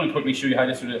 So I'm just going to quickly show you how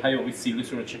we seal the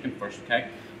sort of chicken first, okay?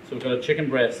 So we've got a chicken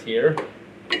breast here,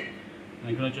 and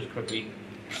I'm going to just quickly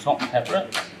salt and pepper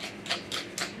it.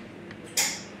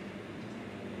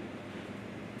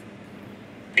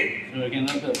 So again,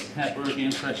 a little bit of pepper,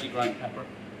 again freshly ground pepper,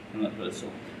 and a little bit of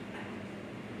salt.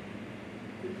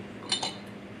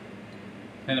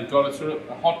 Then I've got a sort of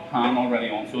a hot pan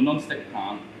already on, so a non-stick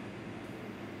pan.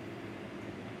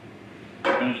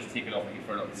 I'm going to just take it off here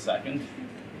for a little second.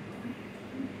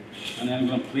 And then I'm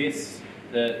going to place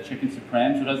the chicken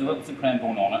supreme, so it has a little supreme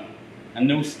bone on it, and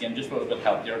no skin, just a little bit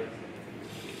healthier.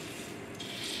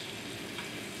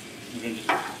 I'm going to just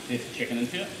place the chicken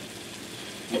into it.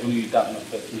 I'm going to use that in a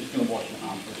bit, so I'm just going to wash my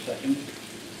hand for a second.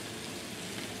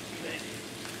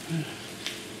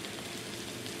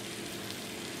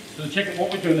 So the chicken,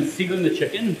 what we're doing is sealing the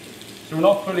chicken. So we're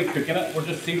not fully cooking it, we're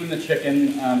just sealing the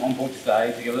chicken on both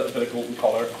sides to get a little bit of golden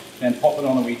colour, then pop it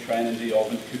on a wee tray and into the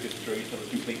oven to cook it through so it's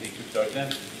completely cooked out then.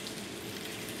 So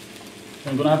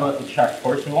I'm going to have a check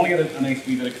first. We want to get a nice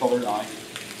wee bit of colour now,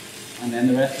 and then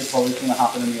the rest of the colour is going to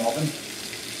happen in the oven.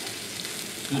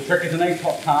 So the trick is a nice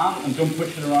hot pan, and don't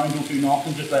push it around, don't do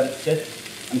nothing, just let it sit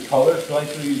and colour. So I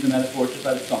sort of use the metaphor, just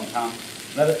let it suntan.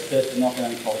 Let it sit and not get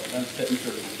any colour, let it sit and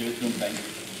sort of do its own thing.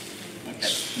 Okay,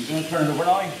 so I'm going to turn it over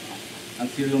now and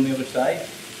seal it on the other side.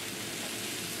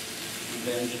 And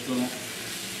then I'm just going to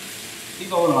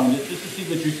seal all around it just to see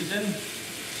the juices in.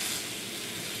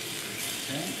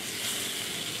 Okay.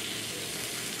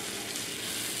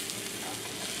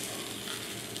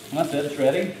 And that's it, it's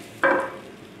ready.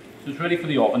 So it's ready for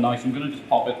the oven now, so I'm going to just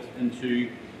pop it into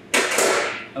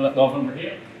a little oven over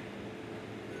here.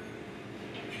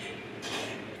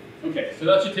 Okay, so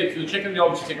that should take, so the chicken in the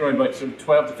oven should take around about sort of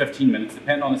 12 to 15 minutes,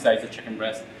 depending on the size of the chicken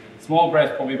breast. Small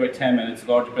breast probably about 10 minutes,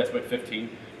 larger breast about 15.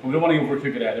 But we don't want to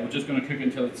overcook it either, we're just going to cook it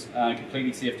until it's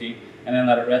completely safety and then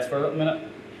let it rest for a little minute.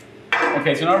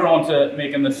 Okay, so now we're on to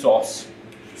making the sauce.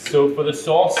 So for the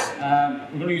sauce,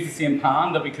 we're going to use the same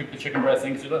pan that we cooked the chicken breast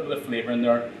in, because there's a little bit of flavour in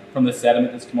there from the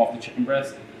sediment that's come off the chicken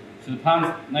breast. So the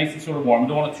pan's nice and sort of warm, we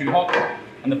don't want it too hot.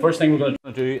 And the first thing we're going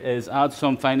to do is add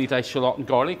some finely diced shallot and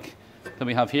garlic that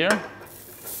we have here. I'm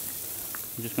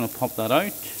just going to pop that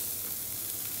out.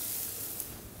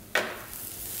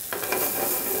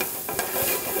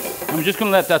 And we're just going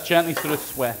to let that gently sort of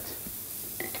sweat.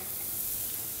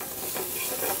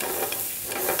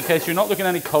 Okay, so you're not looking at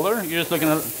any colour, you're just looking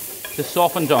at it to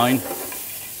soften down.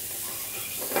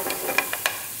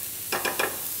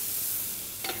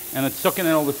 And it's sucking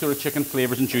in all the sort of chicken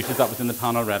flavours and juices that was in the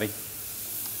pan already.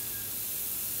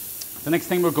 The next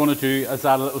thing we're going to do is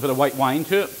add a little bit of white wine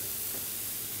to it.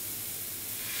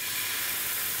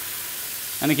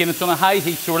 And again, it's on a high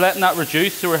heat, so we're letting that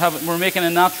reduce. So we're making a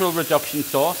natural reduction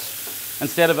sauce.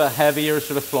 Instead of a heavier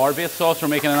sort of flour-based sauce, we're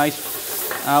making a nice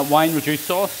wine-reduced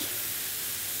sauce.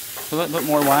 So a little bit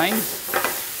more wine.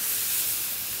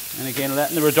 And again,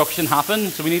 letting the reduction happen.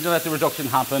 So we need to let the reduction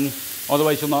happen.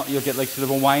 Otherwise, you'll get like sort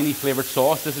of a winey flavoured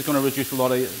sauce. This is going to reduce a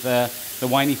lot of the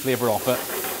winey flavour off it.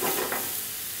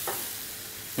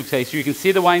 Okay, so you can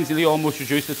see the wine's nearly almost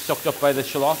reduced. It's sucked up by the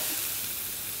shallot.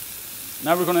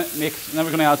 Now we're going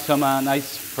to add some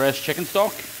nice fresh chicken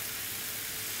stock.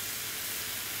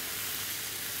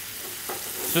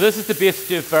 So this is the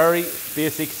basically a very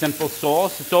basic, simple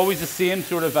sauce. It's always the same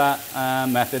sort of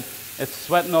method. It's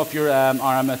sweating off your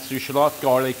aromats, your shallot,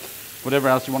 garlic, whatever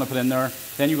else you want to put in there.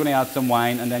 Then you're going to add some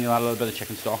wine, and then you'll add a little bit of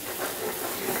chicken stock.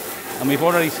 And we've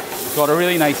already got a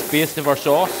really nice base of our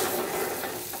sauce.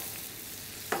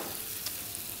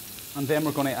 And then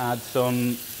we're going to add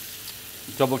some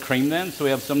double cream then. So we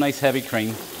have some nice heavy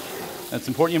cream. It's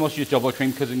important you must use double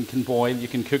cream because it can boil. You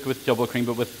can cook with double cream,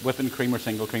 but with whipping cream or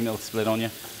single cream, it'll split on you.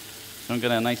 So I'm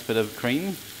getting a nice bit of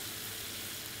cream.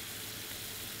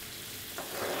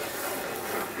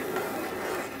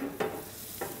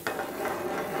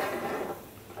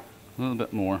 A little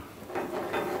bit more.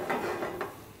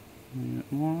 A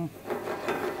bit more.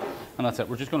 And that's it.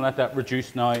 We're just going to let that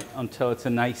reduce now until it's a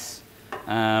nice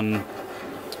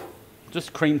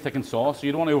just cream thickened sauce. So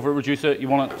you don't want to over reduce it, you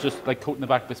want it just like coating the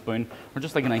back of a spoon, or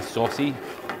just like a nice saucy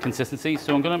consistency.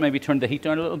 So I'm going to maybe turn the heat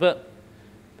down a little bit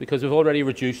because we've already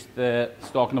reduced the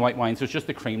stock and the white wine, so it's just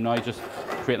the cream now, just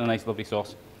creating a nice lovely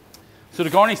sauce. So to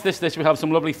garnish this dish we have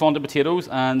some lovely fondant potatoes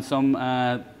and some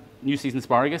new seasoned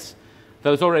asparagus that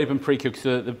has already been pre-cooked.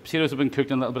 So the potatoes have been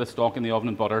cooked in a little bit of stock in the oven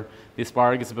and butter, the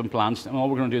asparagus have been blanched, and all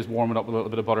we're going to do is warm it up with a little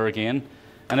bit of butter again.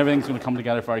 And everything's going to come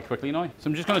together very quickly now. So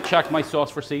I'm just going to check my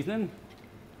sauce for seasoning.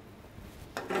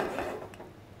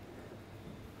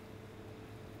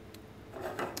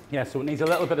 Yeah, so it needs a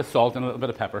little bit of salt and a little bit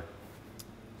of pepper.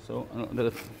 So a little bit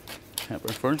of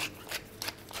pepper first.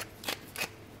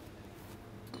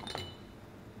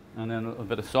 And then a little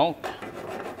bit of salt.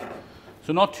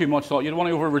 So not too much salt, you don't want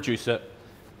to over reduce it.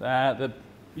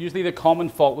 Usually the common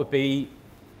fault would be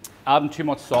adding too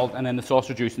much salt and then the sauce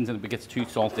reduces and it gets too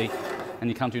salty and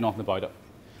you can't do nothing about it.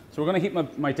 So we're going to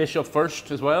heat my dish up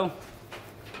first as well.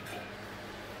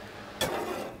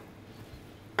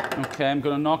 Okay, I'm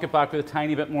going to knock it back with a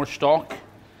tiny bit more stock.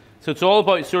 So it's all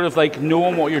about sort of like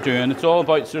knowing what you're doing. It's all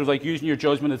about sort of like using your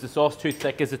judgment. Is the sauce too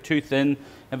thick? Is it too thin?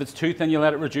 If it's too thin, you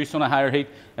let it reduce on a higher heat.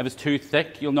 If it's too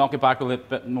thick, you'll knock it back with a little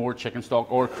bit more chicken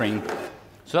stock or cream.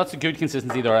 So that's a good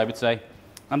consistency there, I would say.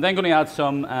 I'm then going to add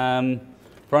some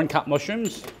brown cap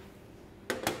mushrooms.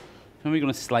 So we're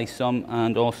going to slice some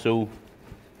and also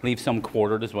leave some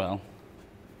quartered as well.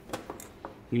 You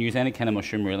can use any kind of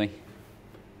mushroom really.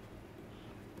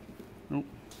 Oh.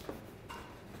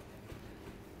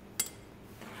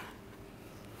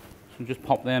 So just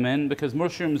pop them in because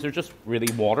mushrooms are just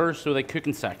really water, so they cook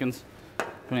in seconds. I'm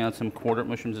going to add some quartered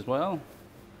mushrooms as well.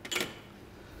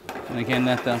 And again,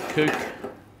 let that cook.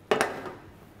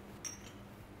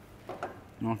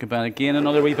 Knock it back again,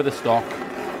 another wee bit of stock.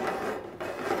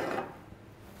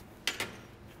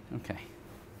 Okay.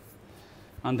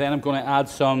 And then I'm going to add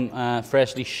some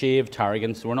freshly shaved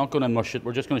tarragon. So we're not going to mush it,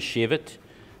 we're just going to shave it.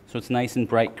 So it's nice and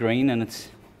bright green and it's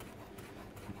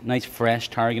nice fresh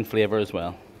tarragon flavour as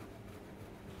well.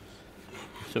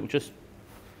 So just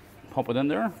pop it in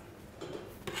there.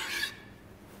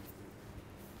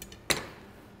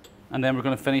 And then we're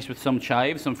going to finish with some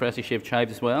chives, some freshly shaved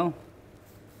chives as well.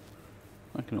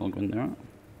 That can all go in there.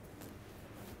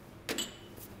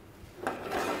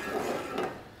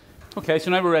 Okay,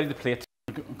 so now we're ready to plate.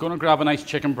 I'm going to grab a nice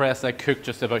chicken breast I cooked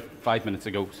just about 5 minutes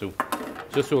ago. So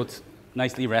just so it's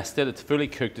nicely rested, it's fully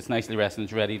cooked, it's nicely rested,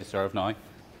 it's ready to serve now.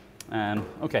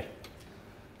 Okay,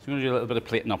 so I'm going to do a little bit of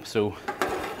plating up. So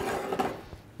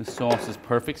the sauce is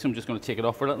perfect, so I'm just going to take it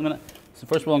off for a little minute. So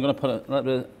first of all, I'm going to put a little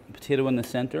bit of potato in the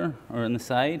center or in the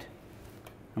side,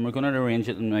 and we're going to arrange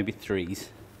it in maybe threes.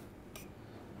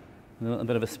 A little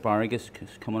bit of asparagus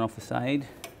coming off the side.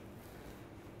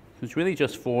 So it's really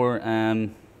just for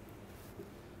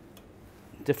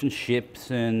different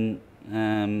shapes and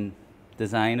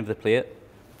design of the plate.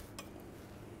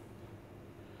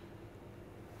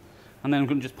 And then I'm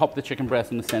going to just pop the chicken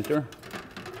breast in the center.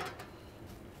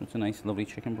 So it's a nice, lovely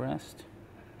chicken breast.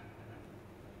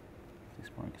 The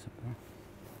asparagus up there.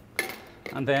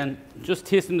 And then just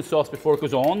tasting the sauce before it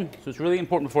goes on. So it's really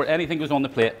important before anything goes on the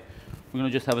plate. We're going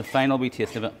to just have a final wee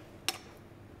taste of it.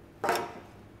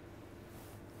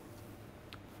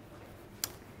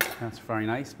 That's very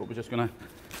nice, but we're just going to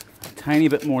a tiny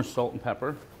bit more salt and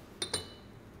pepper.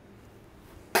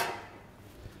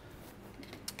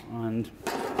 And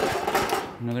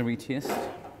another wee taste.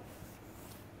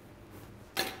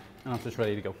 And that's just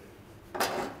ready to go.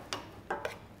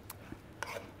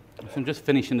 So I'm just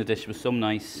finishing the dish with some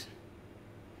nice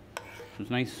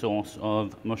sauce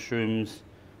of mushrooms,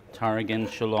 tarragon,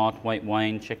 shallot, white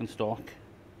wine, chicken stock.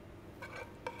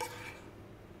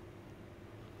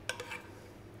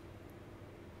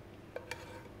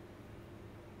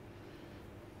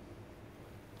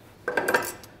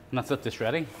 And that's it, dish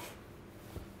ready.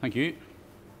 Thank you.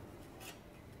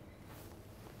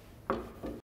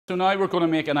 So now we're going to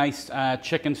make a nice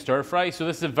chicken stir fry. So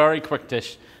this is a very quick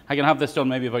dish. I can have this done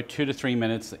maybe about 2 to 3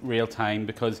 minutes real time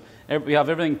because we have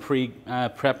everything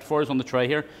prepped for us on the tray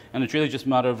here, and it's really just a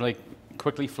matter of like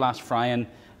quickly flash frying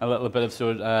a little bit of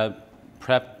sort of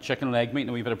prepped chicken leg meat and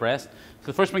a wee bit of breast. So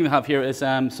the first thing we have here is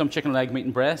some chicken leg meat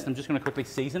and breast. I'm just going to quickly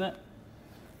season it.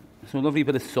 So a lovely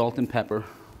bit of salt and pepper.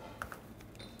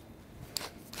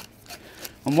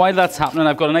 And while that's happening,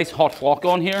 I've got a nice hot wok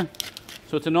on here.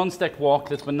 So it's a non-stick wok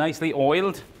that's been nicely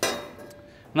oiled.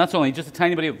 And that's only just a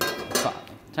tiny bit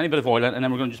of oil, and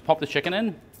then we're going to just pop the chicken in.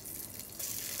 I'm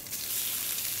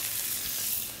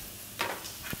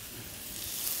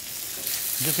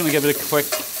just going to give it a quick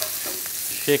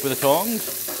shake with the tongs.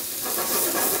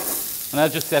 And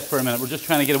that'll just sit for a minute. We're just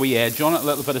trying to get a wee edge on it, a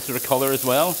little bit of sort of colour as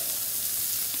well.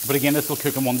 But again, this will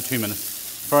cook in 1 to 2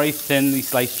 minutes. Very thinly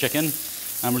sliced chicken.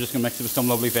 And we're just going to mix it with some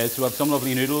lovely veg. So we have some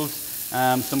lovely noodles,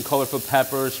 some colourful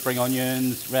peppers, spring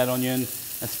onions, red onion,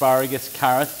 asparagus,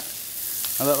 carrot,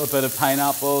 a little bit of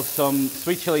pineapple, some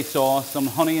sweet chilli sauce, some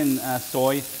honey and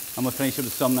soy, and we'll finish it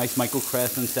with some nice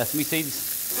microcress and sesame seeds.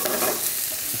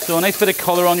 So a nice bit of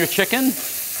colour on your chicken.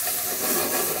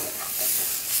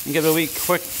 And give it a wee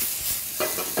quick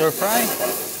stir fry.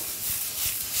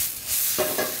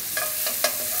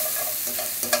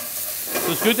 So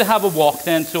So it's good to have a wok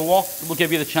then. So a wok will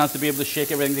give you the chance to be able to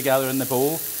shake everything together in the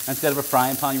bowl. Instead of a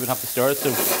frying pan, you would have to stir it. So,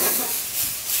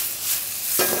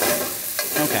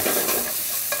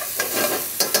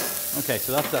 okay,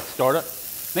 so that's that started.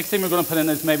 Next thing we're going to put in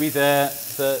is maybe the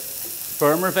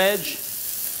firmer veg.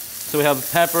 So we have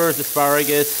peppers,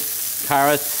 asparagus,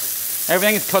 carrots.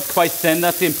 Everything is cut quite thin.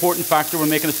 That's the important factor when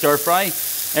making a stir fry.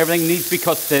 Everything needs to be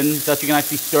cut thin so that you can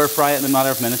actually stir fry it in a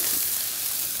matter of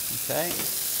minutes. Okay.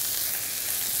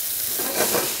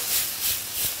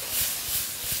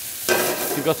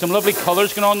 We've got some lovely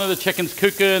colours going on now. The chicken's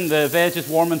cooking, the veg is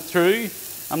warming through.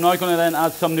 I'm now going to then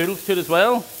add some noodles to it as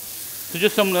well. So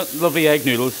just some lovely egg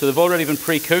noodles. So they've already been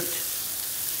pre-cooked.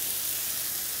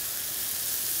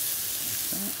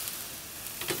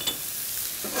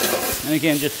 And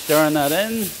again, just stirring that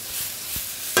in.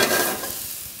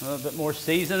 A little bit more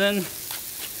seasoning.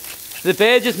 The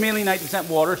veg is mainly 90%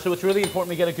 water, so it's really important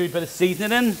we get a good bit of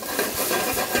seasoning in.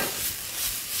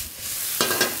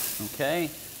 Okay,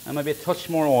 and maybe a touch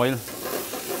more oil.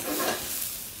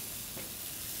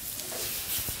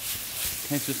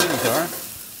 Okay, so there we are.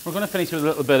 We're going to finish with a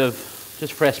little bit of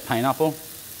just fresh pineapple.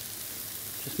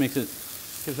 Just makes it,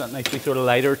 gives that nicely sort of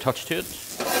lighter touch to it.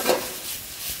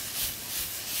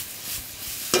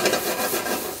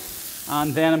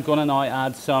 And then I'm going to now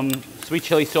add some sweet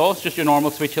chili sauce, just your normal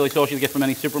sweet chili sauce you'll get from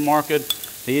any supermarket,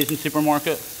 the Asian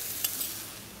supermarket.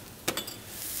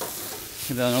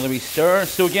 Give that another wee stir.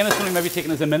 So again, it's only maybe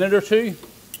taking us a minute or two.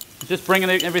 Just bringing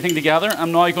everything together.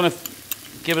 I'm now going to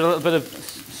give it a little bit of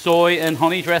soy and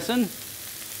honey dressing.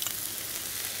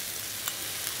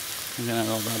 I'm going to add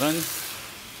all that in.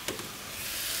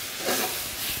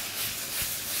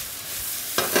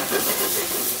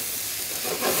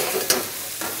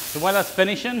 So while that's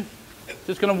finishing,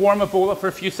 just going to warm a bowl up for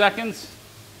a few seconds.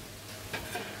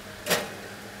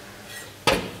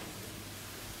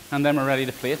 And then we're ready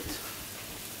to plate.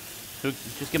 So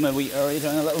just give me a wee area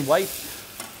down, a little wipe.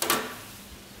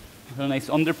 A nice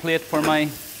underplate for my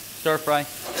stir fry.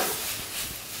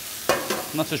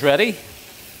 And that's just ready.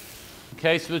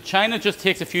 Okay, so the china just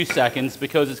takes a few seconds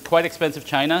because it's quite expensive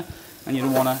china and you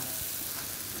don't want to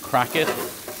crack it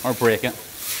or break it.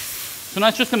 So now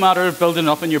it's just a matter of building it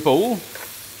up in your bowl.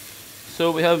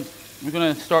 So we're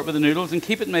going to start with the noodles and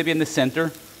keep it maybe in the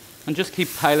center and just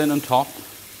keep piling on top.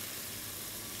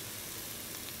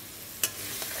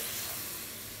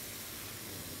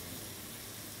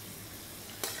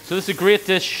 So this is a great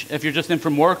dish if you're just in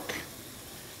from work.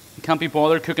 You can't be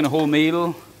bothered cooking a whole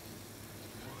meal.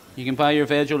 You can buy your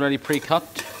veg already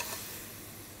pre-cut.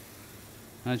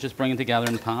 And just bring it together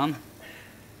in the pan.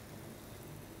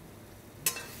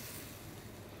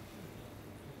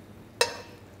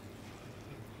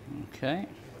 Okay.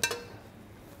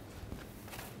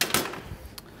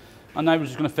 And now we're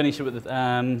just going to finish it with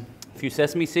a few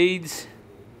sesame seeds.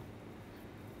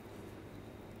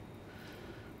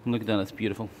 And look at that, that's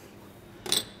beautiful.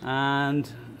 And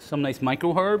some nice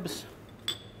micro herbs.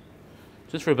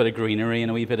 Just for a bit of greenery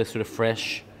and a wee bit of sort of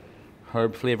fresh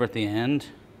herb flavour at the end.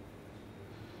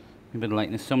 A bit of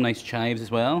lightness, some nice chives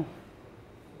as well.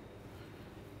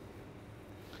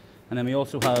 And then we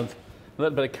also have a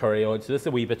little bit of curry oil, so this is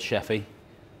a wee bit chefy.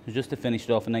 So just to finish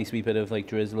it off, a nice wee bit of like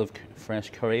drizzle of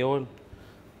fresh curry oil.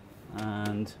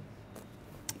 And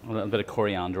a little bit of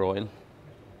coriander oil.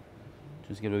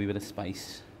 Just to give it a wee bit of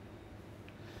spice.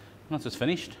 And that's just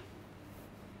finished.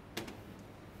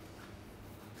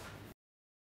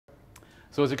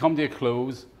 So as we come to a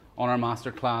close on our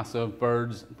masterclass of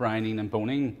birds, brining and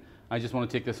boning, I just want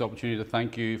to take this opportunity to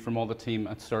thank you from all the team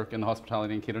at SERC in the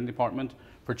Hospitality and Catering Department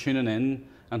for tuning in,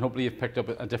 and hopefully you've picked up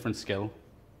a different skill.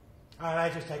 And I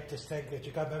just like to think that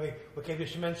you got maybe we'll give you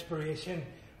some inspiration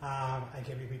and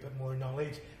give you a wee bit more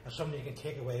knowledge and something you can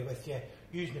take away with you,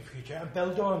 use in the future and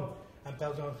build on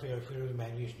for your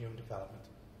menus and your own development.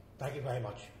 Thank you very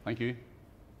much. Thank you.